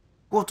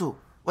 Goto,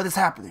 what is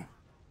happening?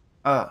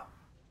 I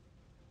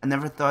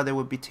never thought they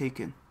would be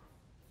taken.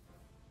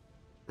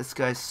 This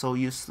guy is so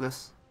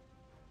useless.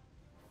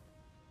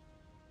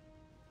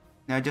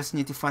 Now I just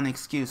need to find an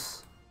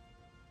excuse.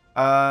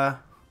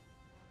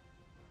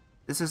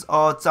 This is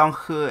all Zhang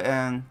He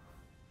and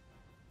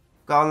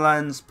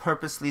Gaolan's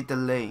purposely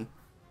delaying.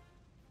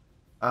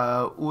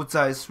 Wu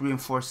Zai is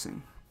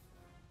reinforcing.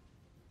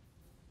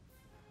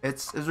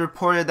 It's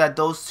reported that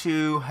those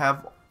two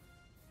have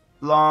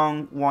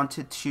long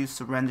wanted to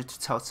surrender to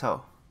Cao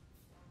Cao.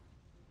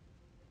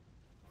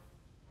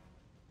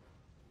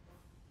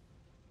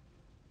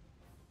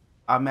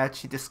 I'm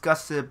actually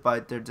disgusted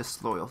by their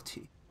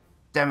disloyalty.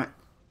 Damn it.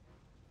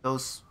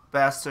 Those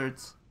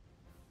bastards.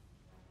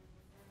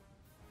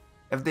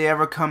 If they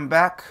ever come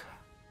back,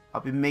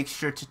 I'll make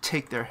sure to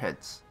take their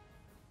heads.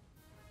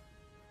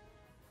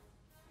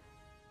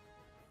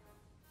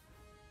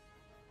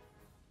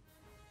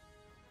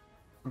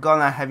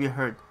 Gala, have you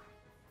heard?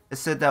 It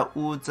said that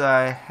Wu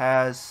Zai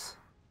has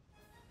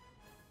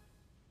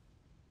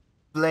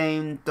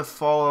blamed the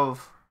fall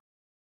of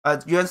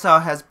Yuan Shao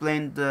has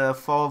blamed the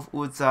fall of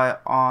Wu Zai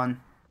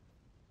on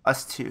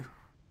us too.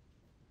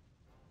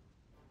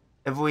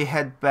 If we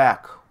head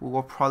back, we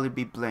will probably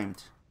be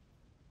blamed.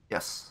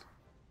 Yes.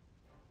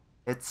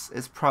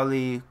 It's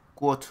probably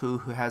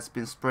Guotu who has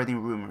been spreading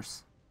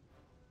rumors.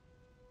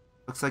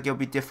 Looks like it'll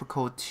be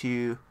difficult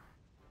to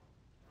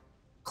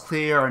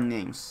clear our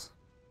names.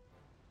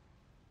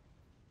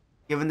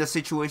 Given the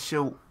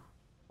situation,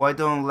 why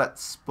don't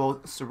let's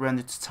both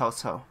surrender to Cao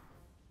Cao?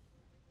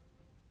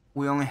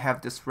 We only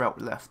have this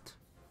route left.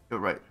 You're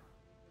right.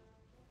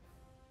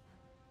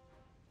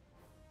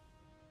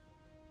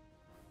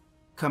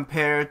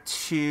 Compared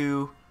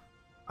to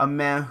a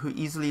man who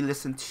easily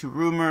listened to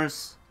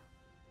rumors,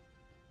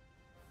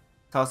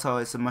 Cao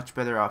Cao is a much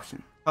better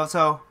option. Cao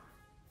Cao,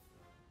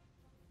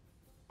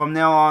 from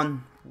now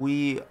on,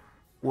 we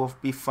will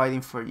be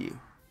fighting for you.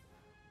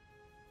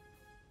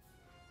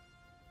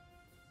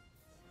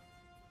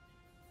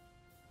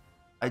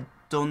 I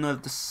don't know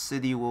if the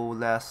city will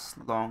last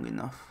long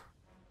enough.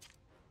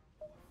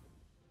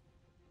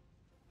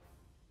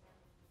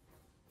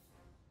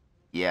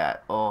 Yeah,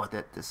 oh,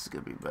 this is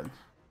gonna be bad.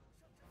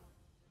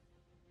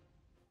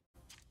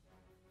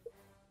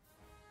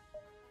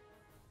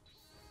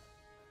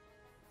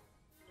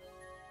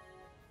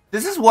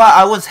 This is why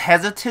I was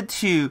hesitant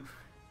to...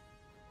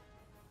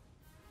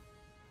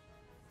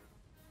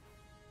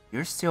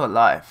 You're still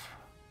alive.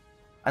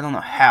 I don't know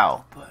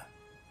how, but...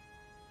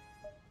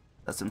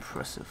 That's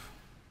impressive.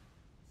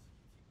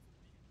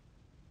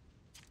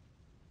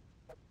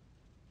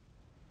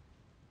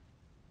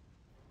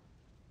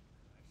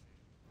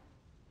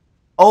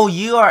 Oh,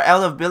 you are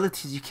out of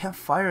abilities. You can't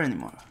fire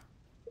anymore.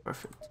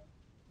 Perfect.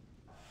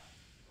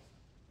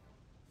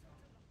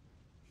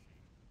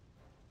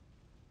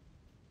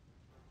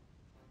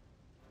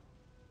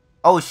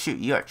 Oh shoot,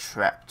 you are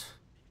trapped.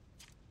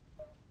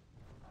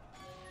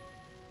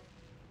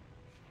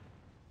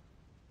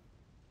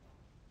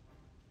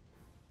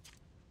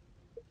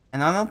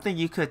 And I don't think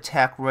you could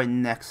attack right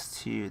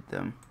next to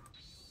them.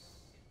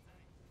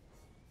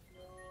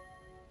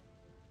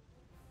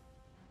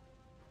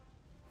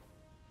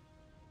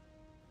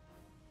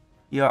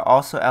 You are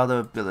also out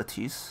of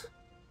abilities.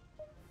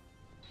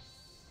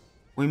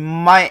 We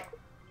might...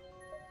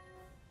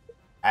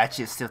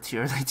 Actually, it's still too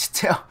early to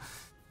tell.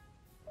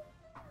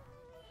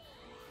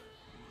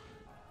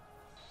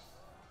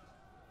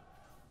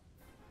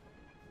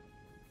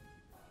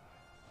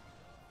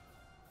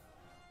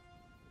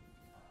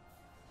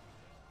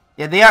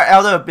 Yeah, they are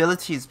out of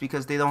abilities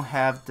because they don't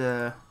have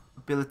the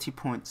ability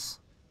points.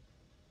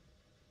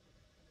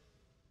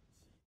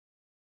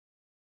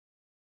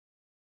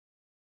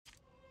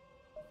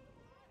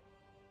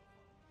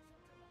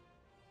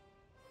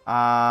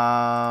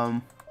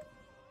 Wow.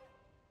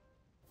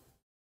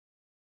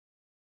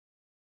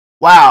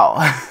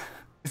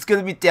 It's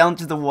gonna be down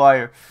to the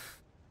wire.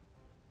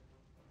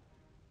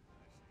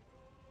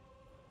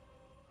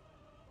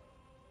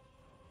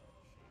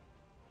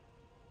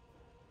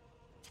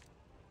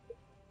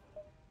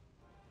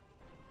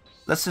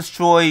 Let's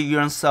destroy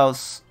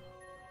Urancell's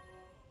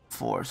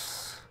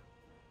force.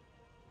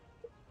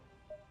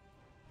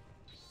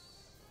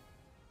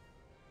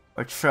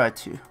 Or try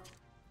to.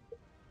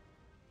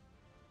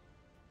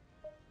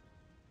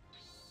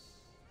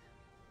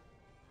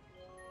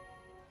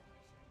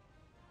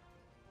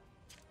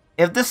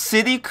 If the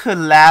city could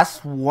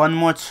last one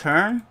more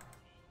turn.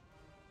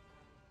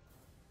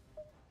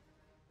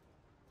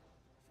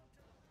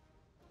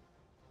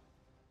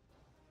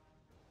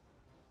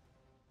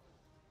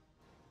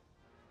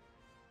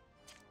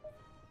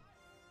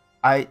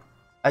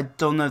 I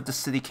don't know if the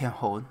city can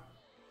hold.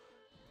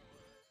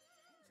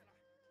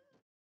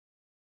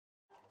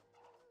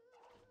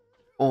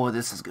 Oh,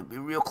 this is gonna be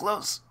real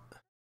close.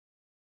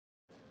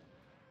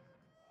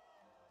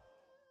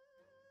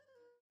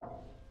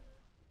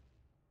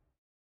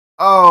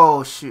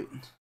 Oh, shoot.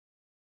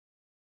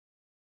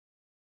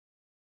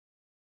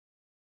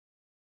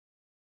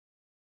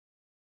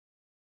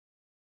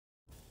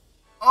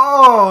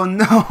 Oh,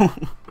 no.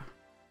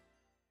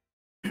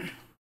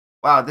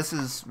 Wow, this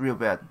is real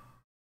bad.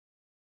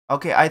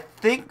 Okay, I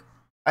think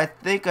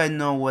I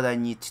know what I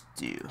need to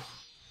do.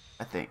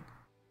 I think.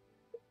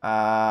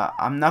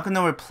 I'm not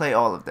gonna replay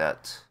all of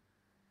that.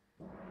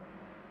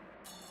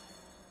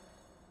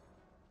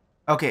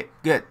 Okay,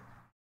 good.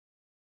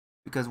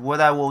 Because what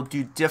I will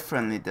do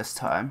differently this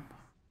time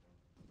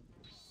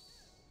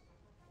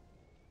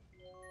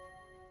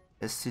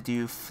is to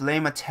do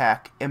flame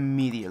attack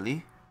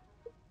immediately.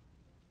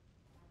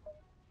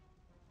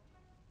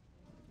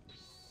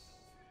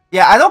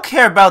 Yeah, I don't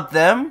care about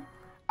them.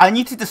 I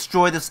need to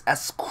destroy this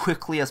as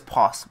quickly as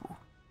possible.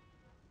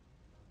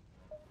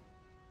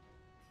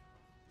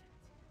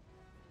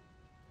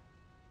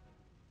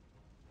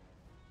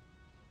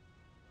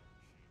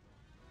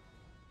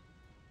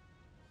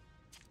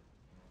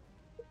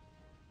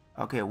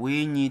 Okay,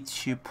 we need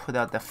to put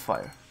out the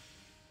fire.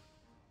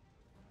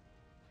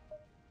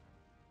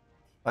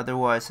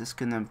 Otherwise, it's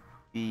gonna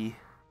be...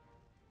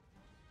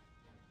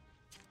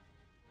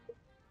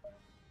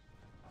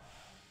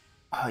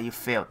 Oh, you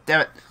failed.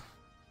 Damn it.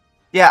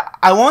 Yeah,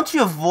 I want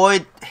to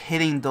avoid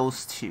hitting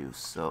those two,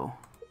 so...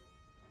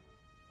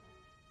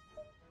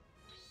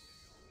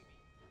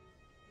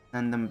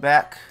 Send them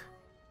back.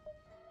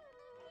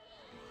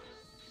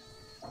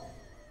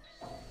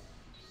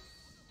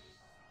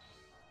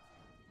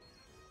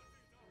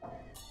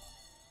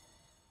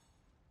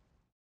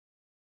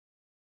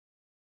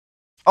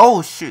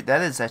 Oh shoot,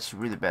 that is actually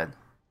really bad.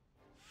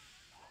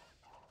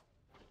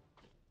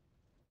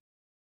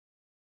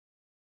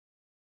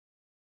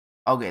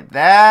 Okay,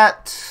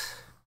 that...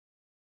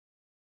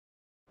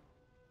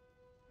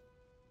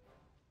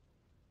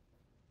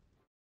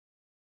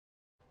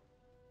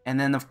 And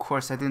then of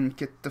course I didn't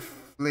get the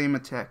flame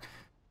attack.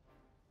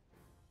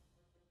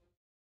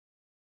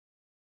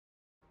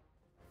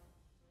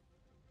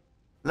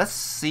 Let's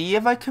see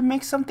if I can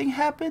make something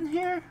happen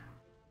here.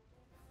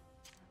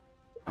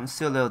 I'm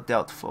still a little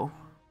doubtful.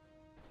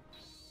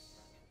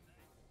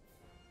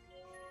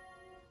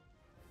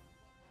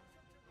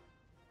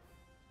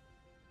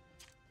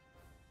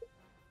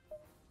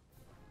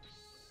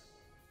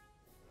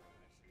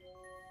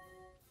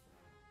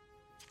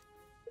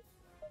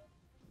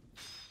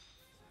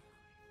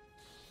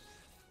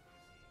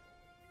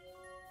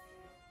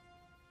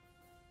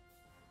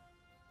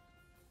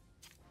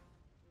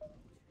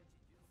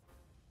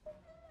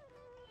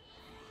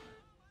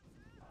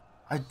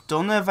 I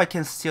don't know if I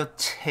can still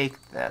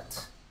take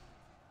that.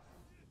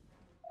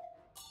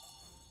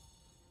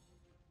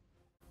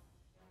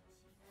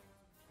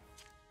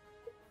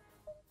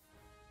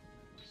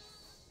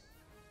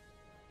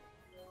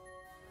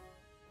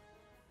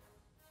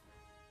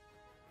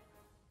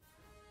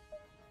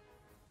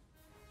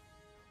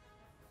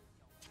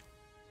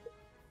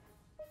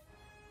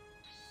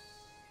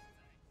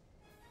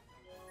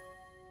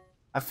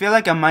 I feel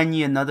like I might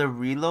need another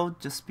reload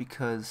just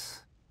because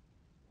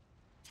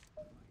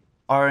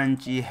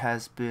RNG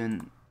has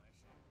been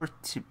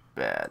pretty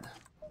bad.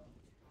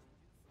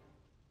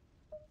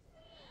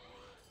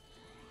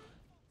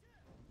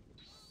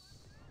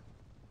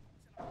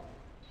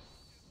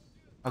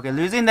 Okay,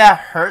 losing that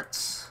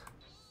hurts.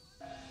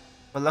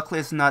 But luckily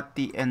it's not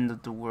the end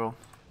of the world.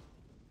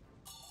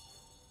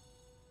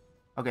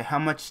 Okay, how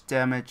much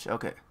damage?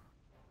 Okay.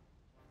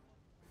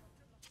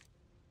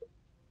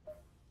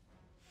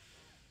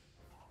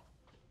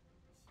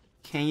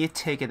 Can you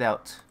take it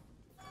out?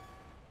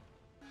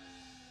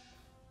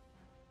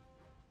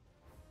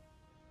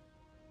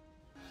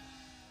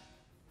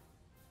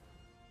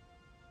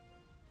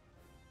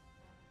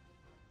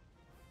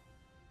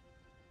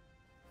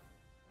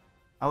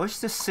 I wish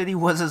the city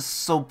wasn't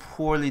so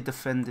poorly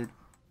defended.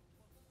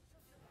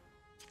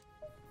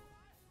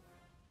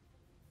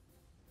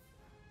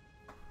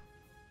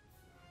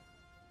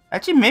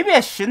 Actually, maybe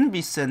I shouldn't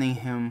be sending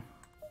him.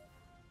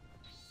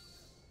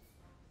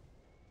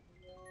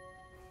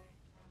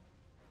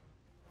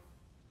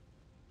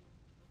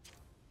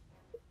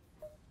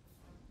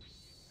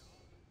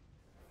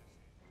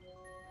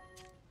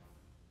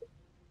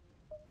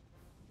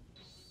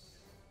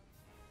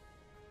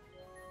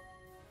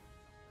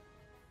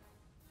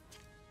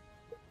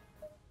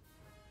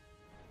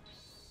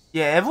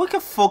 Yeah, if we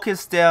could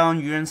focus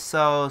down Yuan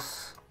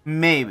cells,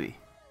 maybe.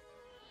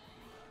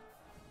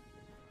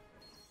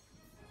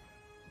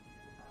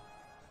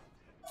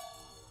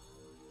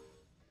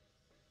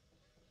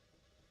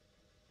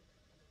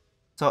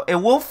 So it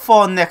will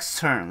fall next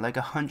turn, like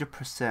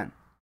 100%.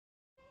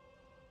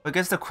 I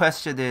guess the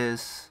question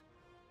is,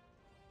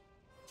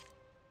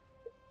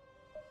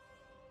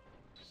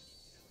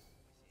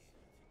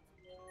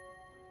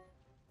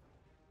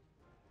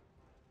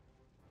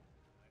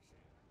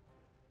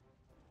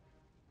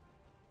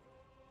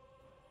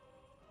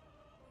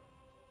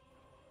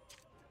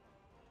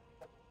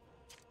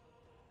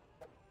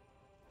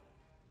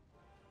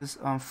 this is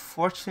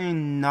unfortunately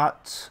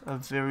not a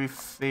very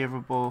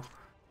favorable.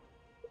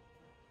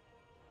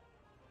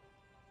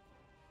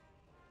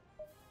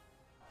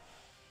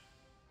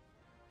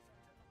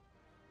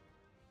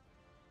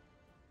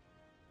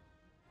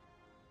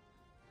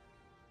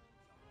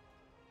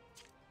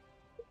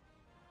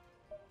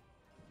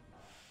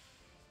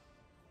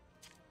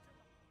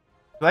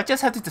 Do I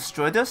just have to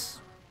destroy this?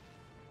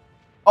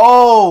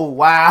 Oh,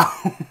 wow.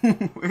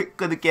 We're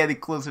gonna get any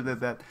closer than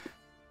that.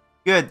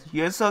 Good.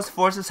 Yuan cells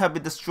forces have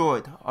been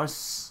destroyed.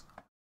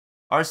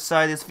 Our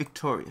side is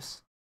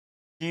victorious.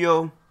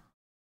 Geo,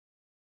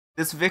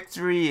 this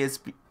victory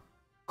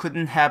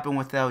couldn't happen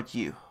without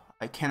you.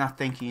 I cannot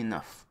thank you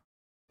enough.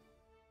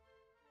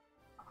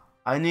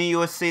 I knew you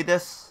would say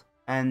this,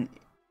 and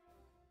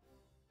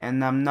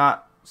I'm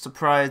not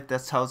surprised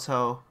that Cao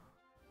Cao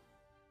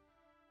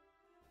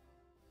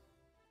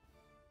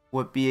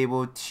would be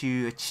able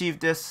to achieve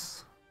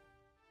this.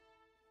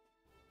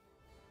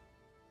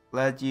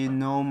 Glad you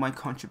know my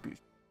contribution.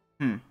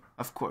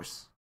 Of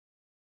course.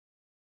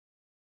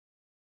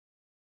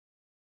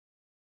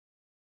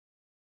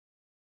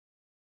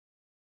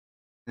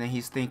 And then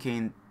he's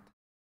thinking,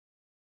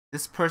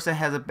 this person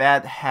has a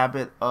bad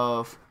habit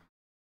of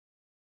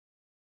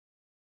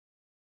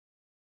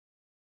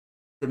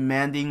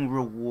demanding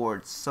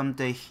rewards.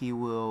 Someday he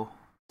will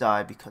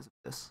die because of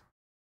this.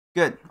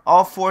 Good.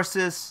 All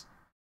forces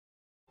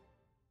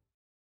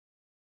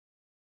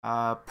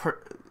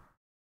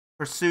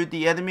pursue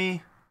the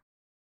enemy.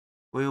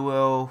 We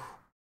will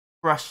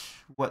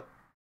crush what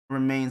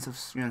remains of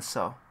Yuan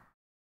Shao.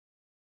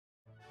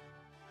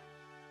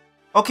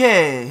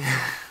 Okay.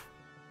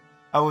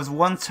 I was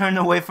one turn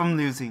away from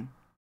losing.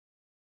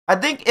 I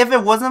think if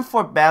it wasn't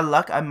for bad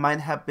luck, I might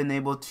have been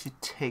able to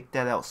take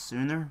that out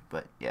sooner,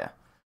 but yeah.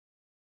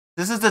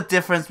 This is the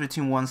difference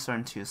between 1 star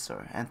and 2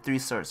 star, and 3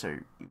 stars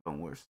are even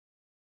worse.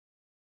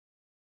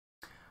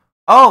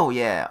 Oh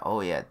yeah,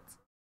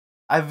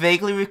 I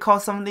vaguely recall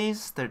some of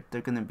these.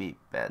 They're gonna be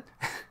bad.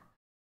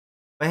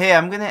 But hey,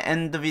 I'm gonna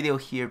end the video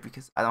here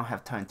because I don't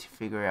have time to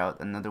figure out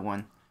another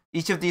one.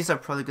 Each of these are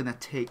probably gonna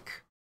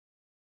take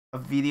a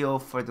video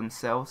for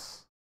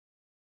themselves,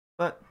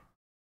 but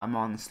I'm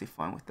honestly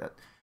fine with that.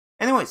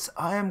 Anyways,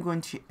 I am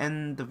going to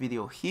end the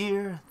video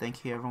here.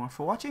 Thank you everyone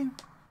for watching,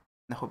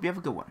 and I hope you have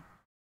a good one.